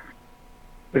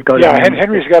 would go. Yeah,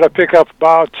 Henry's got to pick up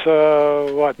about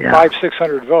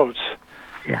 500-600 votes.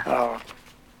 Yeah.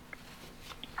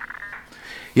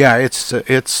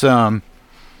 It's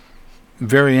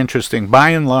very interesting.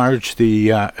 By and large, the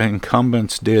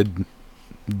incumbents did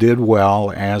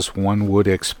well, as one would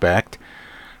expect.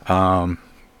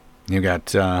 You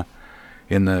got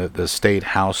in the state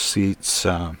house seats.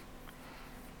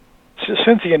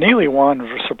 Cynthia Neely won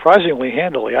surprisingly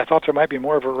handily. I thought there might be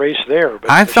more of a race there.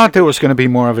 But I thought there was going to be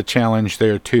more of a challenge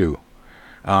there too.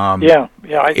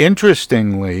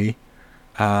 Interestingly,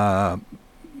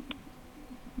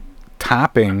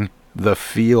 topping the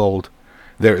field,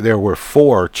 there were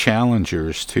 4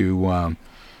 challengers to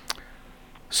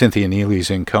Cynthia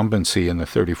Neely's incumbency in the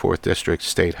 34th District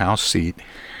State House seat,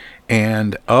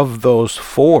 and of those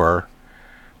 4,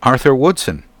 Arthur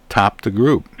Woodson topped the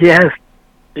group. Yes.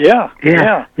 Yeah.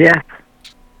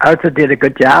 Arthur did a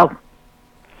good job.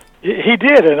 He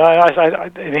did, and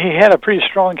and he had a pretty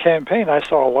strong campaign. I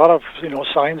saw a lot of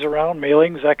signs around,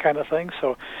 mailings, that kind of thing.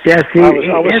 So yes, I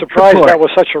was surprised that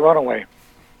was such a runaway.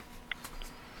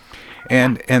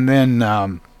 And then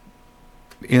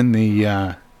in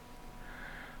the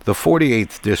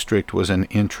 48th district was an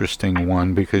interesting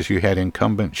one because you had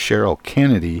incumbent Cheryl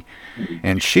Kennedy,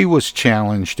 and she was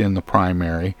challenged in the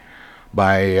primary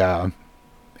by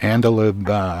Andalib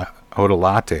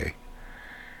Odalate,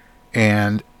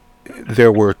 and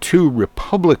there were 2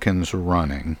 Republicans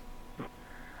running.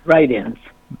 Write-ins.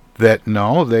 And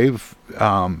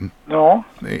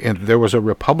there was a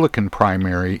Republican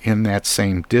primary in that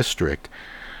same district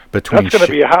between. That's going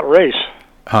to be a hot race.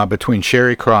 Between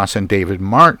Sherry Cross and David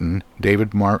Martin.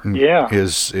 David Martin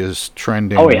is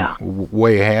trending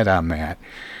way ahead on that,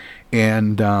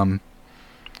 and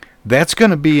that's going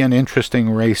to be an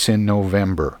interesting race in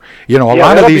November. A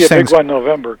lot of these things. Big one in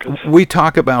November. We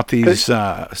talk about these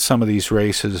some of these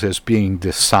races as being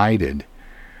decided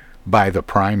by the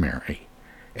primary,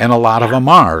 and a lot of them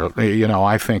are.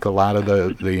 I think a lot of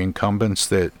the incumbents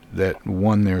that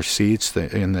won their seats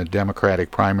in the Democratic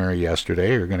primary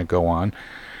yesterday are going to go on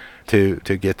to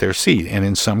get their seat, and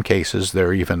in some cases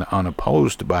they're even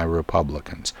unopposed by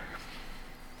Republicans.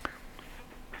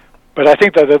 But I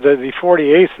think that the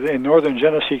 48th in northern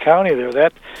Genesee County there,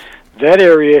 that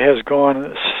area has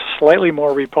gone slightly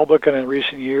more Republican in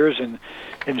recent years, and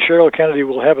Cheryl Kennedy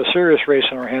will have a serious race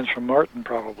in her hands from Martin,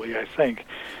 probably, I think.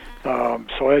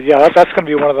 That's going to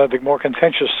be one of the more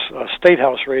contentious state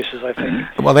house races, I think.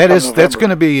 Well, that's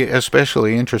going to be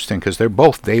especially interesting because they're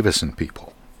both Davison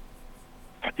people.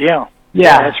 Yeah,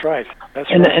 that's right.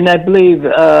 And I believe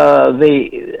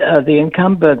the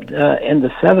incumbent in the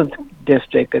 7th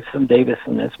district is from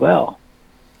Davison as well.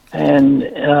 And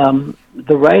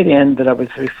the write-in that I was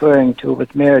referring to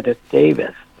was Meredith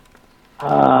Davis, who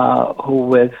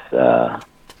was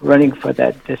running for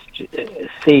that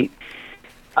seat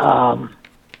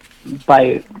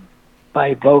by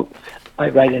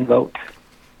write-in votes.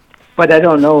 But I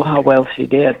don't know how well she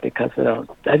did because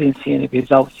I didn't see any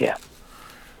results yet.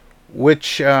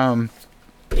 Which race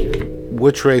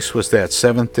was that?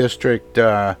 7th district?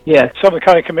 Yes. 7th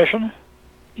County Commission?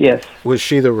 Yes. Was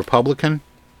she the Republican?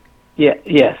 Yeah.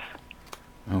 Yes.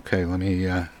 Okay, let me.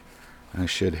 I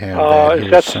should have that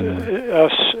here somewhere.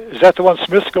 Is that the one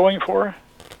Smith's going for?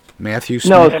 Matthew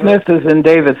Smith? No, Smith is in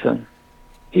Davison.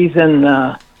 He's in.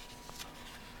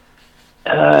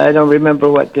 I don't remember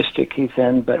what district he's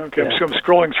in, but okay. So I'm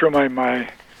scrolling through my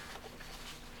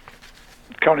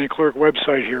county clerk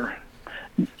website here.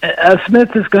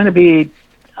 Smith is going to be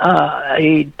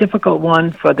a difficult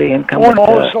one for the incumbent.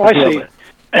 So I see.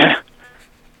 I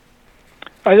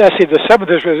see. The 7th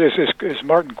is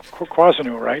Martin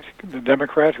Quasinu, right? The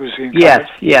Democrat who's the incumbent.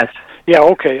 Yes. Yeah.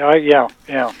 Okay. Yeah.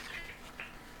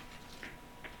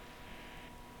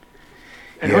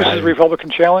 And who's the Republican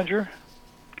challenger?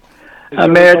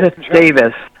 Meredith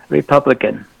Davis,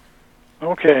 Republican.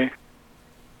 Okay.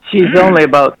 She's only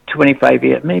about 25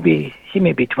 years. Maybe she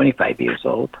may be 25 years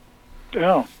old.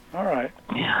 Oh, all right.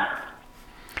 Yeah.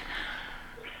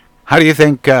 How do you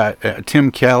think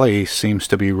Tim Kelly seems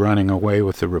to be running away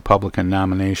with the Republican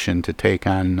nomination to take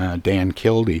on Dan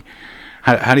Kildee?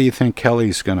 How do you think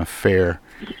Kelly's going to fare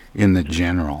in the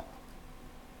general?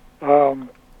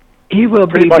 He will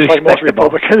pretty be much like most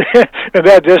Republicans in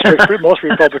that district. Most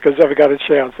Republicans haven't got a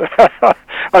chance.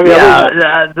 I mean,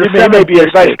 he may be a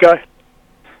nice guy.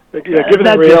 Yeah, given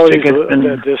the realities of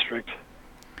that district.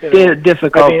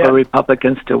 Difficult for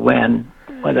Republicans to win.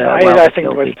 I think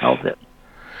Kildee held it.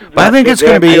 But I think it's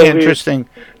going to be interesting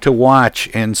to watch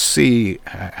and see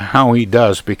how he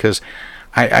does, because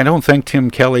I don't think Tim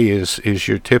Kelly is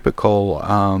your typical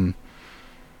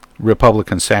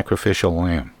Republican sacrificial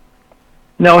lamb.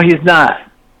 No, he's not.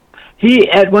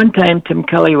 At one time, Tim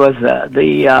Kelly was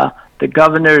the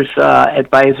governor's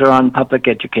advisor on public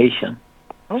education.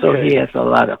 Okay. So he has a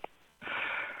lot of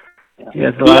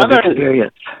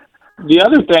experience. The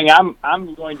other thing I'm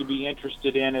going to be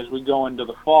interested in as we go into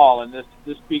the fall, and this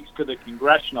speaks to the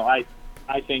congressional. I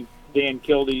think Dan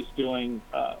Kildee's doing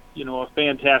a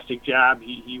fantastic job.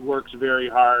 He works very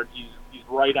hard. He's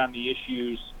right on the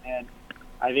issues, and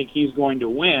I think he's going to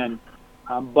win.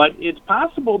 But it's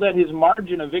possible that his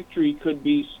margin of victory could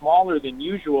be smaller than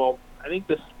usual. I think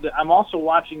I'm also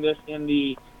watching this in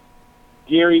the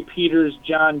Gary Peters,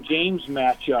 John James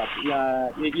matchup.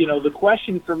 The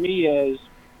question for me is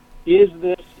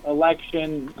this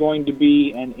election going to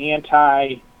be an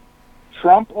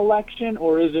anti-Trump election,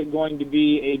 or is it going to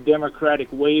be a Democratic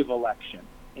wave election?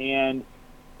 And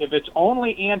if it's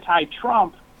only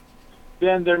anti-Trump,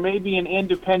 then there may be an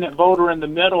independent voter in the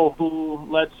middle who,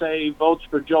 let's say, votes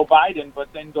for Joe Biden,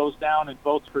 but then goes down and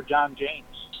votes for John James.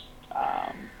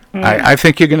 I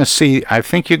think you're going to see. I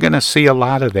think you're going to see a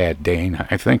lot of that, Dane.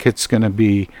 I think it's going to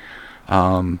be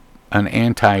an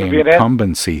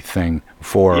anti-incumbency thing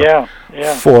for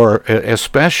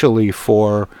especially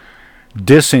for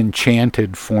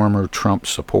disenchanted former Trump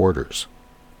supporters.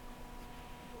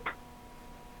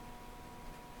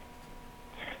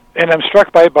 And I'm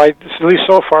struck by at least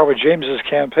so far with James's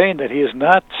campaign, that he has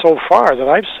not, so far that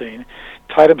I've seen,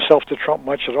 tied himself to Trump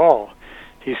much at all.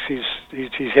 He's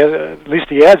had, at least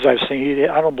the ads I've seen,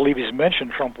 I don't believe he's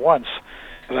mentioned Trump once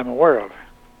that I'm aware of.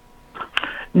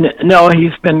 No,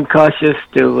 he's been cautious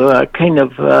to kind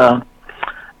of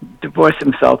divorce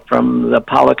himself from the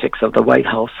politics of the White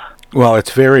House. Well,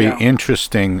 it's very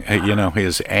interesting.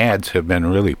 His ads have been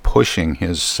really pushing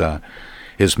his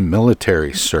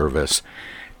military service.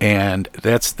 And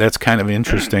that's kind of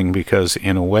interesting, because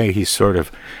in a way he's sort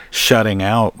of shutting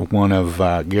out one of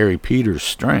Gary Peters'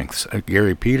 strengths.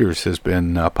 Gary Peters has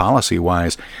been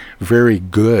policy-wise very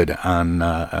good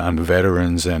on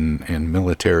veterans and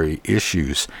military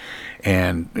issues,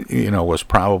 and was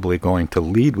probably going to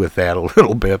lead with that a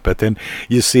little bit. But then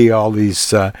you see all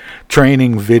these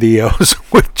training videos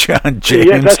with John James.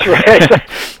 Yeah, that's right.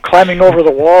 Climbing over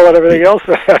the wall and everything else.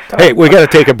 Hey, we got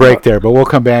to take a break there, but we'll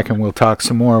come back and we'll talk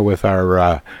some more with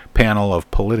our panel of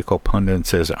political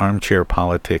pundits as Armchair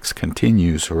Politics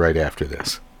continues right after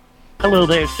this. Hello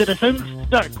there, citizens.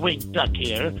 Darkwing Duck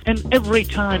here, and every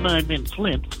time I'm in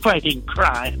Flint fighting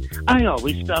crime, I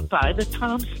always stop by the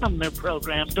Tom Sumner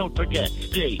program. Don't forget,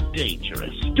 stay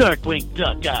dangerous. Darkwing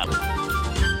Duck out.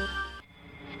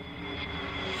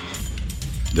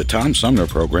 The Tom Sumner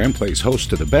program plays host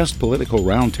to the best political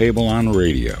roundtable on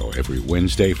radio every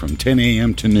Wednesday from 10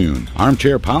 a.m. to noon.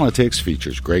 Armchair Politics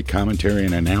features great commentary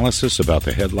and analysis about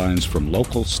the headlines from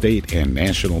local, state, and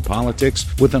national politics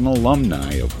with an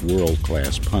alumni of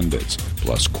world-class pundits,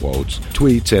 plus quotes,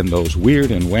 tweets, and those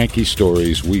weird and wacky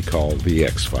stories we call the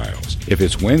X-Files. If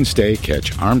it's Wednesday,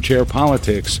 catch Armchair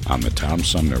Politics on the Tom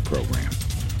Sumner program.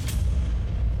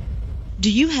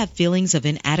 Do you have feelings of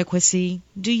inadequacy?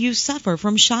 Do you suffer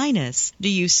from shyness? Do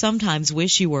you sometimes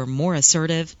wish you were more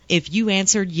assertive? If you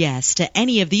answered yes to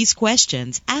any of these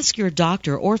questions, ask your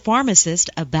doctor or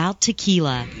pharmacist about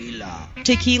tequila.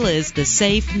 Tequila is the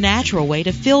safe, natural way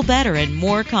to feel better and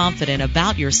more confident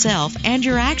about yourself and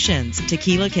your actions.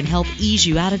 Tequila can help ease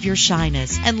you out of your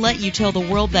shyness and let you tell the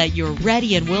world that you're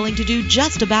ready and willing to do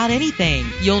just about anything.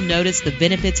 You'll notice the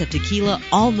benefits of tequila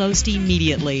almost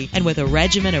immediately, and with a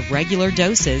regimen of regular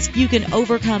doses, you can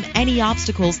overcome any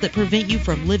obstacles that prevent you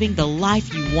from living the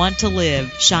life you want to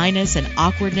live. Shyness and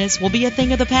awkwardness will be a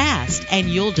thing of the past, and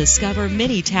you'll discover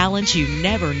many talents you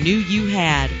never knew you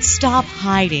had. Stop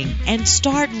hiding and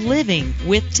start living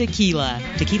with tequila.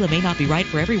 Tequila may not be right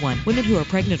for everyone. Women who are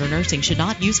pregnant or nursing should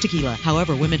not use tequila.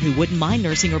 However, women who wouldn't mind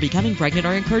nursing or becoming pregnant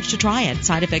are encouraged to try it.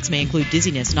 Side effects may include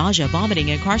dizziness, nausea, vomiting,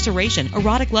 incarceration,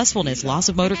 erotic lustfulness, loss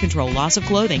of motor control, loss of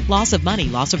clothing, loss of money,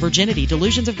 loss of virginity,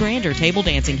 delusions of grandeur, table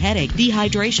dancing, headache,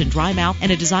 dehydration, dry mouth,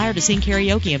 and a desire to sing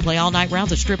karaoke and play all-night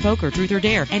rounds of strip poker, truth or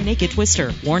dare, and naked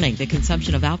twister. Warning, the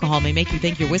consumption of alcohol may make you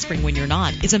think you're whispering when you're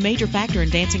not. It's a major factor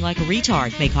in dancing like a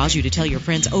retard. May cause you to tell your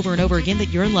friends over and over again that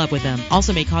you're in love with them.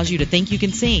 Also may cause you to think you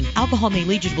can sing. Alcohol may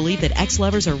lead you to believe that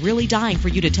ex-lovers are really dying for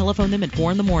you to telephone them at 4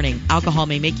 in the morning. Alcohol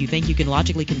may make you think you can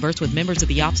logically converse with members of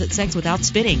the opposite sex without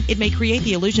spitting. It may create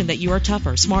the illusion that you are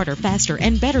tougher, smarter, faster,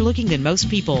 and better looking than most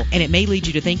people. And it may lead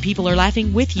you to think people are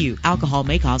laughing with you. Alcohol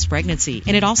may cause pregnancy,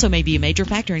 and it also may be a major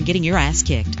factor in getting your ass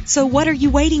kicked. So what are you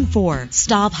waiting for?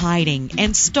 Stop hiding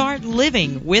and start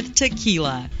living with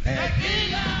tequila.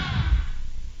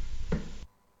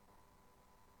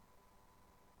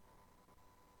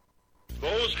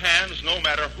 Those hands, no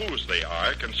matter whose they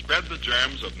are, can spread the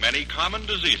germs of many common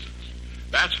diseases.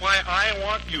 That's why I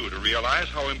want you to realize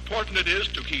how important it is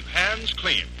to keep hands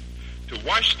clean, to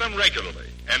wash them regularly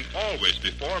and always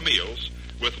before meals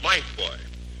with Lifebuoy,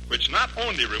 which not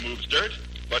only removes dirt,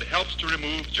 but helps to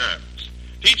remove germs.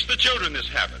 Teach the children this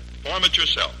habit. Form it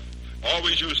yourself.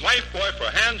 Always use Lifebuoy for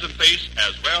hands and face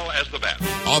as well as the bath.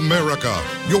 America,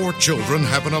 your children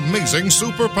have an amazing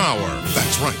superpower.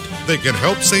 That's right. They can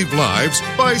help save lives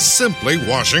by simply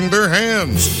washing their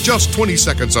hands. Just 20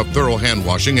 seconds of thorough hand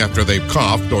washing after they've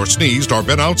coughed or sneezed or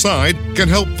been outside can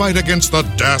help fight against the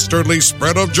dastardly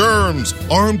spread of germs.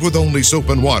 Armed with only soap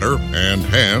and water and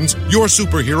hands, your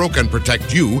superhero can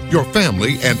protect you, your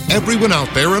family, and everyone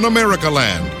out there in America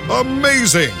land.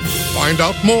 Amazing! Find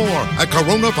out more at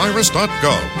coronavirus.gov.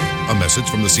 A message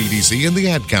from the CDC and the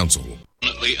Ad Council.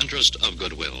 In the interest of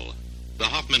goodwill, the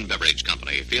Hoffman Beverage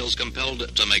Company feels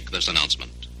compelled to make this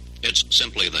announcement. It's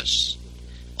simply this.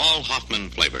 All Hoffman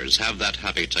flavors have that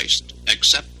happy taste,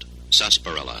 except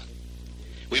sarsaparilla.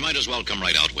 We might as well come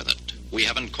right out with it. We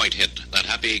haven't quite hit that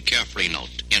happy, carefree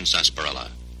note in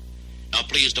sarsaparilla. Now,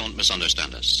 please don't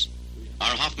misunderstand us.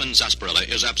 Our Hoffman sarsaparilla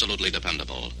is absolutely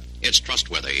dependable. It's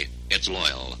trustworthy, it's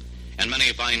loyal, and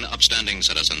many fine, upstanding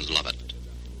citizens love it.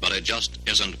 But it just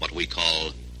isn't what we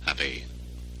call happy.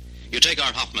 You take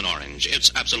our Hoffman orange,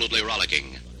 it's absolutely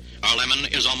rollicking. Our lemon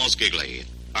is almost giggly.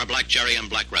 Our black cherry and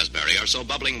black raspberry are so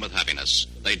bubbling with happiness,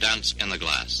 they dance in the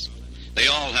glass. They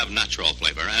all have natural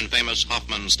flavor and famous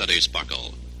Hoffman steady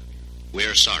sparkle.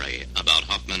 We're sorry about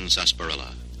Hoffman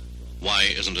sarsaparilla. Why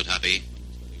isn't it happy?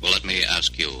 Well, let me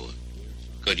ask you,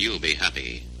 could you be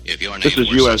happy if your name This is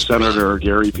were U.S. sarsaparilla? Senator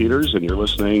Gary Peters, and you're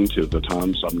listening to the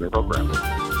Tom Sumner Program.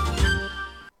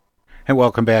 And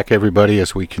welcome back, everybody,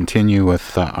 as we continue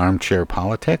with Armchair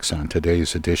Politics. On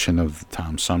today's edition of the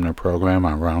Tom Sumner Program,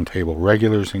 our roundtable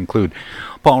regulars include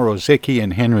Paul Rosicki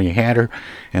and Henry Hatter,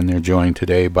 and they're joined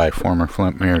today by former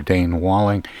Flint Mayor Dane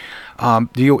Walling. Guys?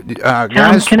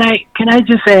 Tom, can I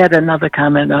just add another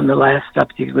comment on the last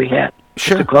subject we had?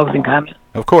 Sure. Just a closing comment.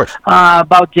 Of course.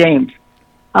 About James.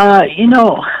 I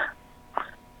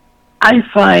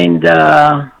find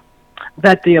that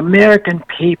the American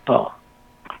people,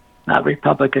 not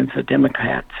Republicans or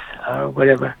Democrats or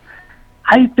whatever,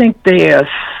 I think they are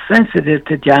sensitive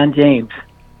to John James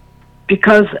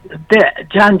because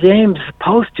John James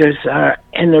posters are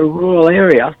in the rural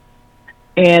area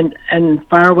and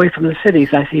far away from the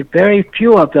cities. I see very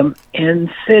few of them in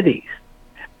cities,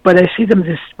 but I see them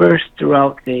dispersed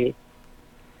throughout the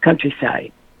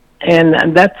countryside.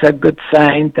 And that's a good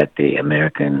sign that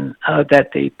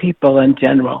that the people in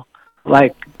general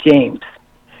like James.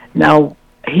 Now,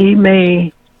 he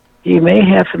may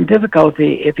have some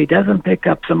difficulty if he doesn't pick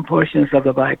up some portions of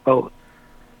the black vote,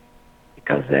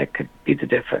 because that could be the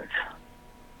difference.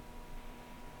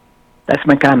 That's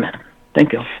my comment.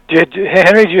 Thank you.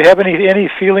 Henry, do you have any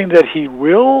feeling that he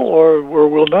will or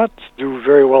will not do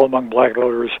very well among black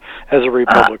voters as a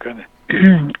Republican?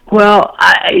 Well,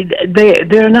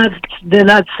 they're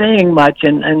not saying much,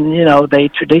 and they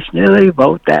traditionally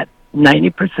vote that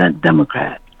 90%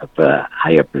 Democrat of a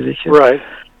higher position, right,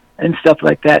 and stuff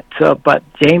like that. So, but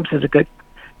James is a good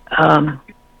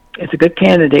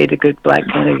candidate, a good black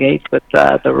candidate with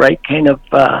the right kind of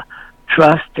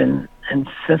trust and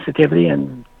sensitivity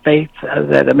and faith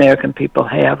that American people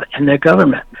have in their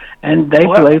government, and they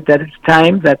believe that it's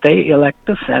time that they elect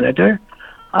a senator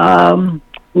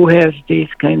who has these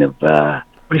kind of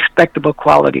respectable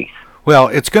qualities. Well,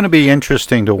 it's going to be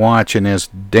interesting to watch, and as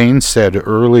Dane said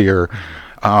earlier,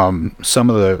 some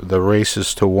of the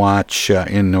races to watch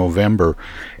in November,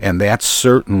 and that's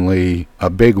certainly a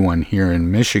big one here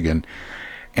in Michigan.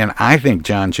 And I think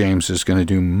John James is going to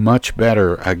do much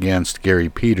better against Gary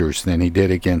Peters than he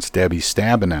did against Debbie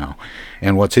Stabenow.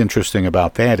 And what's interesting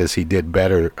about that is he did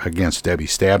better against Debbie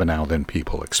Stabenow than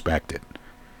people expected.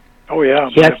 Oh, yeah,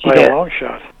 yes, by a long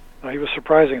shot. He was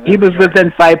surprising. He was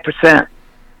within 5%. I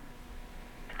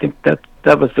think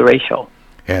that was the ratio.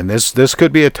 And this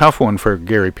could be a tough one for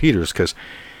Gary Peters because,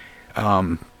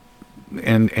 and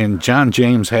John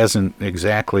James hasn't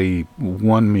exactly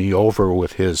won me over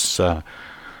with his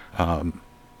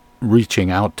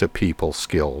reaching out to people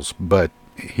skills, but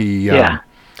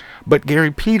but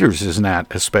Gary Peters is not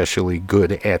especially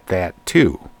good at that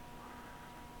too.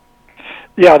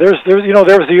 Yeah, there was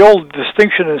the old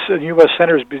distinction in U.S.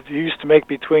 senators used to make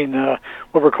between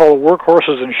what were called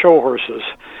workhorses and show horses.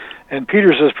 And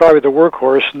Peters is probably the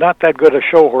workhorse, not that good a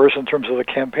show horse in terms of the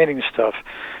campaigning stuff.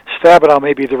 Stabenow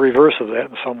may be the reverse of that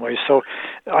in some ways. So,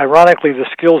 ironically, the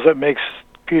skills that makes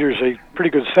Peters a pretty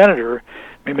good senator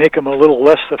may make him a little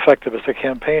less effective as a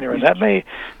campaigner, and that may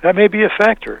be a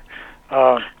factor.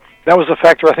 That was a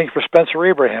factor, I think, for Spencer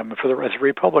Abraham as a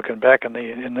Republican back in the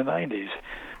 90s.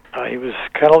 He was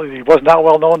not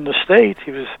well known in the state.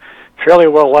 He was fairly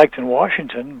well liked in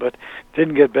Washington, but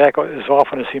didn't get back as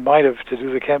often as he might have to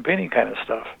do the campaigning kind of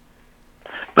stuff.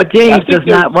 But James does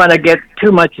not want to get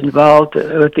too much involved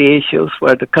with the issues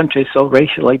where the country is so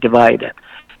racially divided,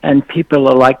 and people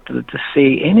are likely to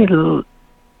see any little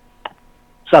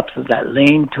substance that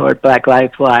lean toward Black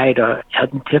Lives Matter or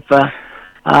Antifa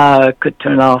could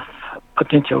turn off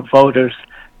potential voters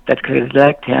that could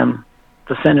elect him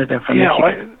the senator from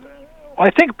Michigan. I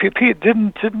think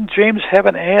didn't James have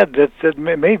an ad that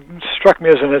struck me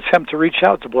as an attempt to reach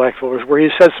out to black voters, where he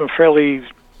said some fairly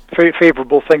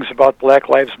favorable things about Black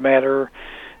Lives Matter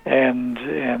and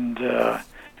but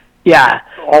he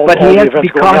has to be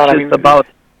cautious about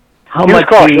how much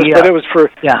but it was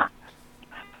for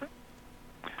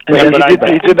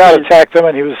He did not attack them,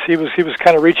 and he was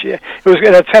kind of reaching. It was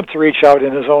an attempt to reach out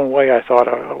in his own way. I thought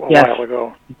a while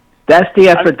ago. That's the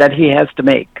effort that he has to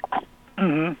make.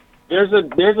 Mm-hmm. There's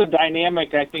a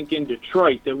dynamic, I think, in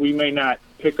Detroit that we may not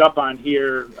pick up on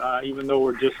here, even though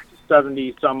we're just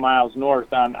 70 some miles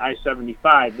north on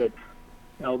I-75. But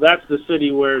that's the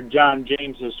city where John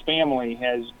James's family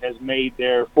has made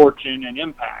their fortune and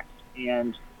impact.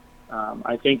 And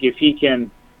I think if he can,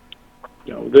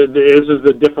 this is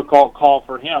a difficult call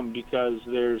for him because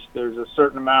there's a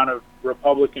certain amount of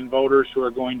Republican voters who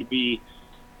are going to be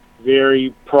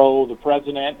very pro the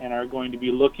president and are going to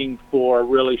be looking for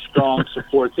really strong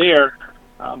support there.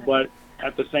 But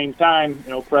at the same time,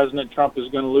 President Trump is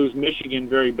going to lose Michigan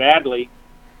very badly,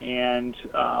 and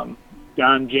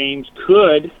John James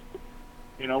could,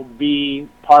 be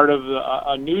part of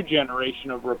a new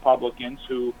generation of Republicans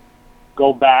who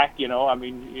go back.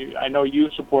 I know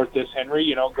you support this,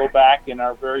 Henry. Go back and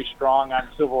are very strong on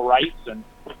civil rights and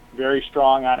very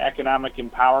strong on economic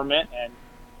empowerment, and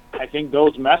I think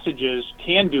those messages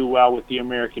can do well with the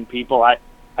American people. I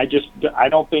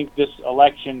don't think this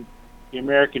election the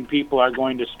American people are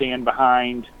going to stand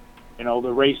behind, the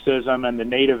racism and the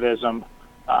nativism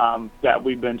that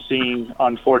we've been seeing,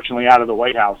 unfortunately, out of the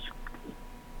White House.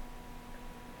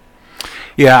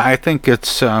 Yeah, I think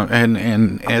it's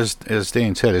and as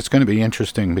Dane said, it's going to be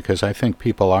interesting because I think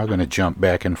people are going to jump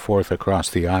back and forth across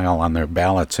the aisle on their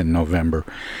ballots in November,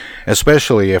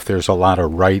 especially if there's a lot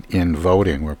of write-in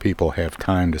voting where people have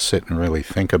time to sit and really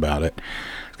think about it.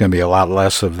 It's going to be a lot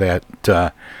less of that,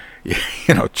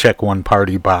 check one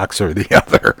party box or the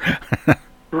other.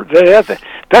 That's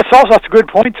a good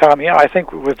point, Tom. Yeah, I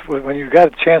think when you've got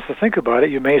a chance to think about it,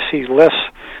 you may see less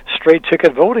straight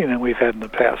ticket voting than we've had in the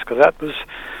past, because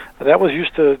that was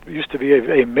used to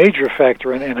be a major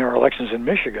factor in our elections in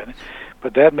Michigan,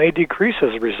 but that may decrease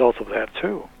as a result of that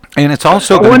too. And it's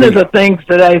also one of the things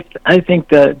that I think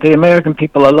the American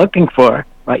people are looking for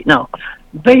right now.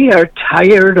 They are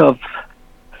tired of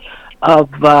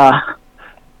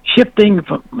shifting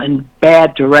in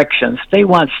bad directions. They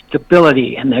want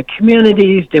stability in their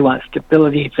communities. They want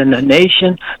stability in the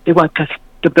nation. They want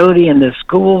stability in their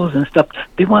schools and stuff.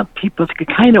 They want people to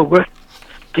kind of work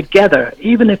together,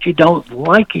 even if you don't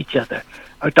like each other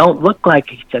or don't look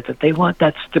like each other. They want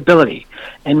that stability.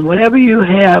 And whenever you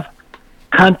have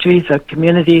countries or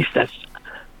communities that's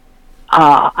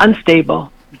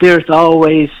unstable, there's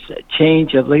always a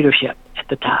change of leadership at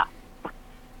the top.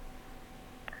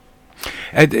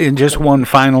 And just one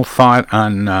final thought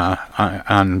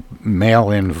on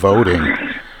mail-in voting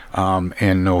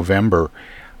in November.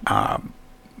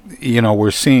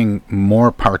 We're seeing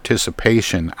more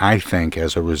participation, I think,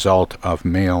 as a result of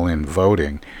mail-in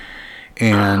voting.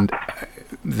 And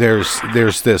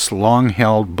there's this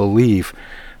long-held belief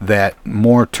that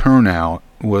more turnout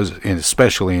was,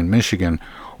 especially in Michigan,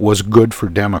 was good for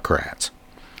Democrats.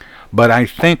 But I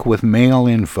think with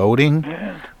mail-in voting,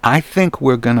 I think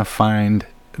we're going to find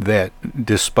that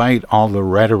despite all the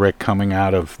rhetoric coming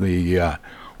out of the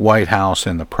White House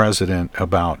and the president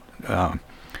about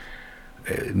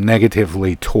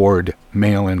negatively toward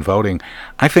mail-in voting,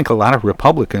 I think a lot of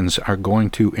Republicans are going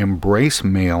to embrace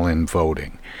mail-in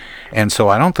voting. And so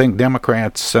I don't think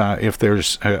Democrats, if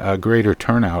there's a greater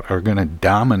turnout, are going to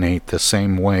dominate the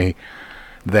same way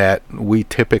that we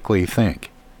typically think.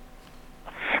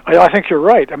 I think you're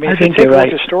right. I mean, if you take a look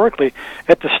historically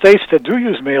at the states that do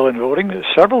use mail-in voting,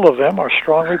 several of them are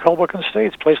strong Republican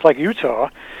states. A place like Utah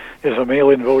is a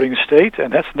mail-in voting state,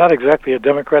 and that's not exactly a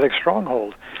Democratic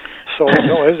stronghold. So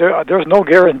there's no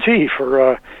guarantee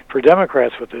for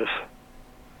Democrats with this.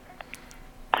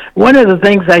 One of the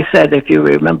things I said, if you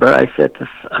remember, I said this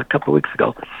a couple of weeks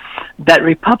ago, that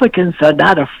Republicans are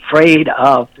not afraid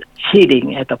of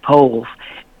cheating at the polls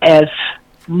as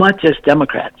much as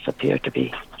Democrats appear to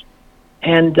be.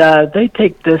 And they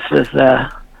take this as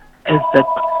the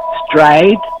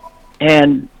stride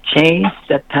and change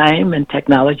that time and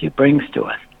technology brings to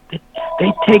us.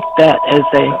 They take that as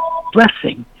a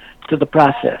blessing to the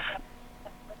process.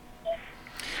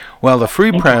 Well, the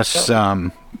Free Press,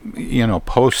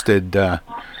 posted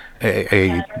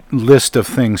a list of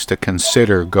things to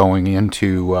consider going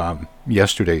into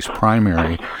yesterday's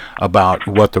primary about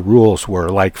what the rules were.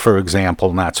 Like, for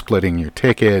example, not splitting your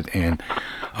ticket. And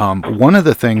one of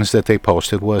the things that they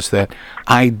posted was that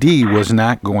ID was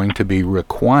not going to be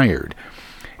required.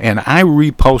 And I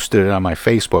reposted it on my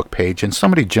Facebook page, and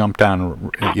somebody jumped on,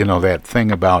 that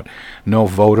thing about no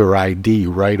voter ID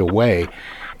right away.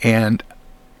 And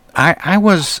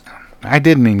I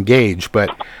didn't engage, but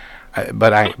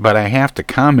I have to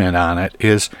comment on it.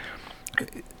 Is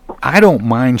I don't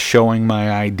mind showing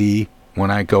my ID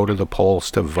when I go to the polls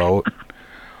to vote,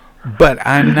 but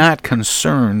I'm not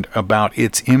concerned about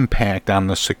its impact on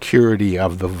the security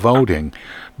of the voting,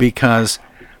 because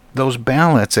those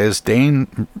ballots, as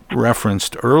Dane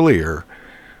referenced earlier,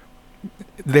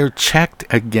 they're checked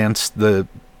against the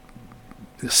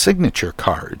signature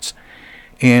cards.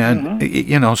 And,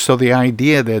 so the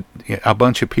idea that a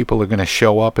bunch of people are going to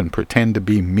show up and pretend to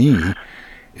be me,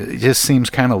 it just seems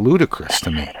kind of ludicrous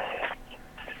to me.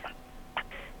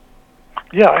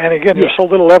 Yeah, and again, there's so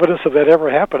little evidence of that ever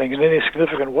happening in any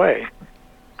significant way.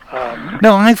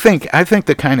 No, I think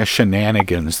the kind of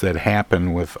shenanigans that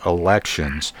happen with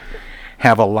elections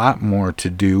have a lot more to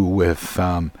do with,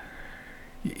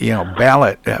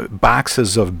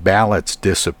 boxes of ballots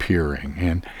disappearing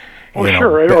and. Or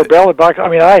ballot box. I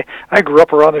mean, I grew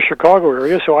up around the Chicago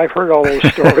area, so I've heard all those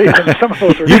stories, and some of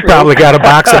those are You true. probably got a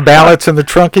box of ballots in the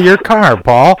trunk of your car,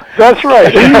 Paul. That's right.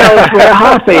 He knows where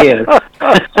Hoppy is.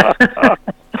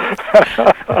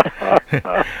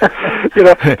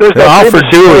 There's that famous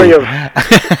story of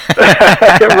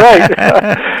right.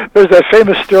 There's that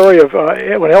famous story of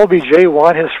when LBJ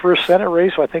won his first Senate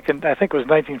race. I think it was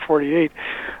 1948.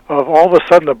 Of all of a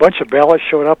sudden, a bunch of ballots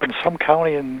showed up in some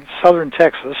county in southern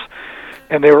Texas,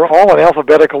 and they were all in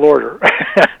alphabetical order,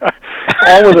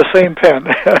 all with the same pen.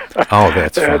 Oh,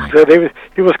 that's funny.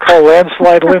 He was called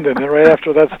Landslide Lyndon, and right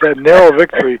after that narrow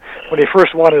victory when he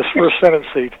first won his first Senate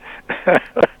seat.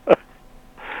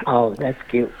 Oh, that's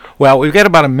cute. Well, we've got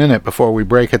about a minute before we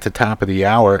break at the top of the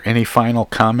hour. Any final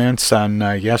comments on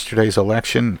yesterday's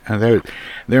election?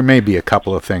 There may be a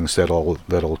couple of things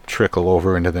that'll trickle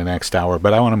over into the next hour,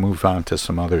 but I want to move on to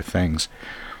some other things.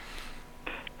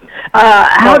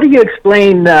 How do you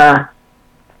explain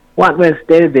Juan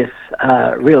Davis'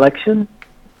 re-election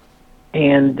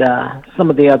and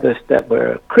some of the others that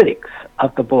were critics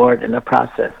of the board in the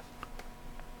process?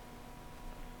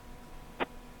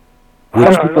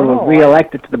 Some people were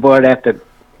re-elected to the board after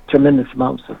tremendous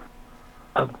amounts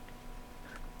of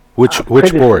which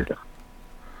board?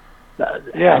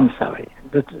 I'm sorry.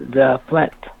 the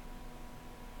Flint,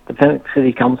 the Flint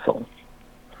City Council.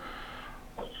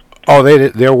 Oh,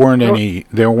 there weren't any.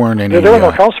 There were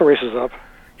no council races up.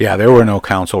 Yeah, there were no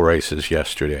council races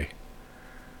yesterday.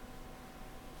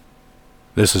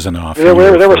 This is an off. There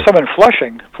were some in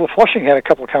Flushing. Flushing had a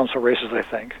couple of council races, I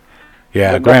think.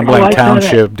 Yeah, Grand Blanc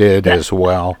Township did as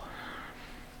well,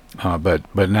 but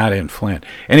not in Flint.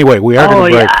 Anyway, we are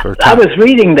going to break for time. I was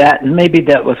reading that, and maybe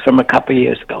that was from a couple of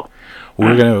years ago.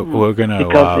 We're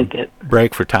gonna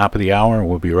break for top of the hour, and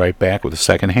we'll be right back with the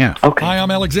second half. Okay. Hi,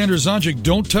 I'm Alexander Zonjic.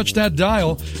 Don't touch that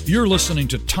dial. You're listening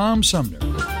to Tom Sumner.